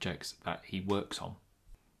of subjects that he works on.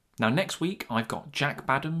 Now, next week, I've got Jack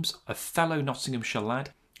Badams, a fellow Nottinghamshire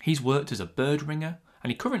lad. He's worked as a bird ringer, and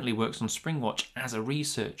he currently works on Springwatch as a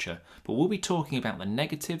researcher, but we'll be talking about the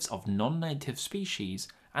negatives of non-native species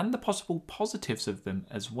and the possible positives of them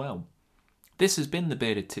as well. This has been the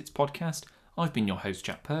Bearded Tits Podcast. I've been your host,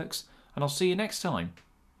 Jack Perks, and I'll see you next time.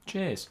 Cheers.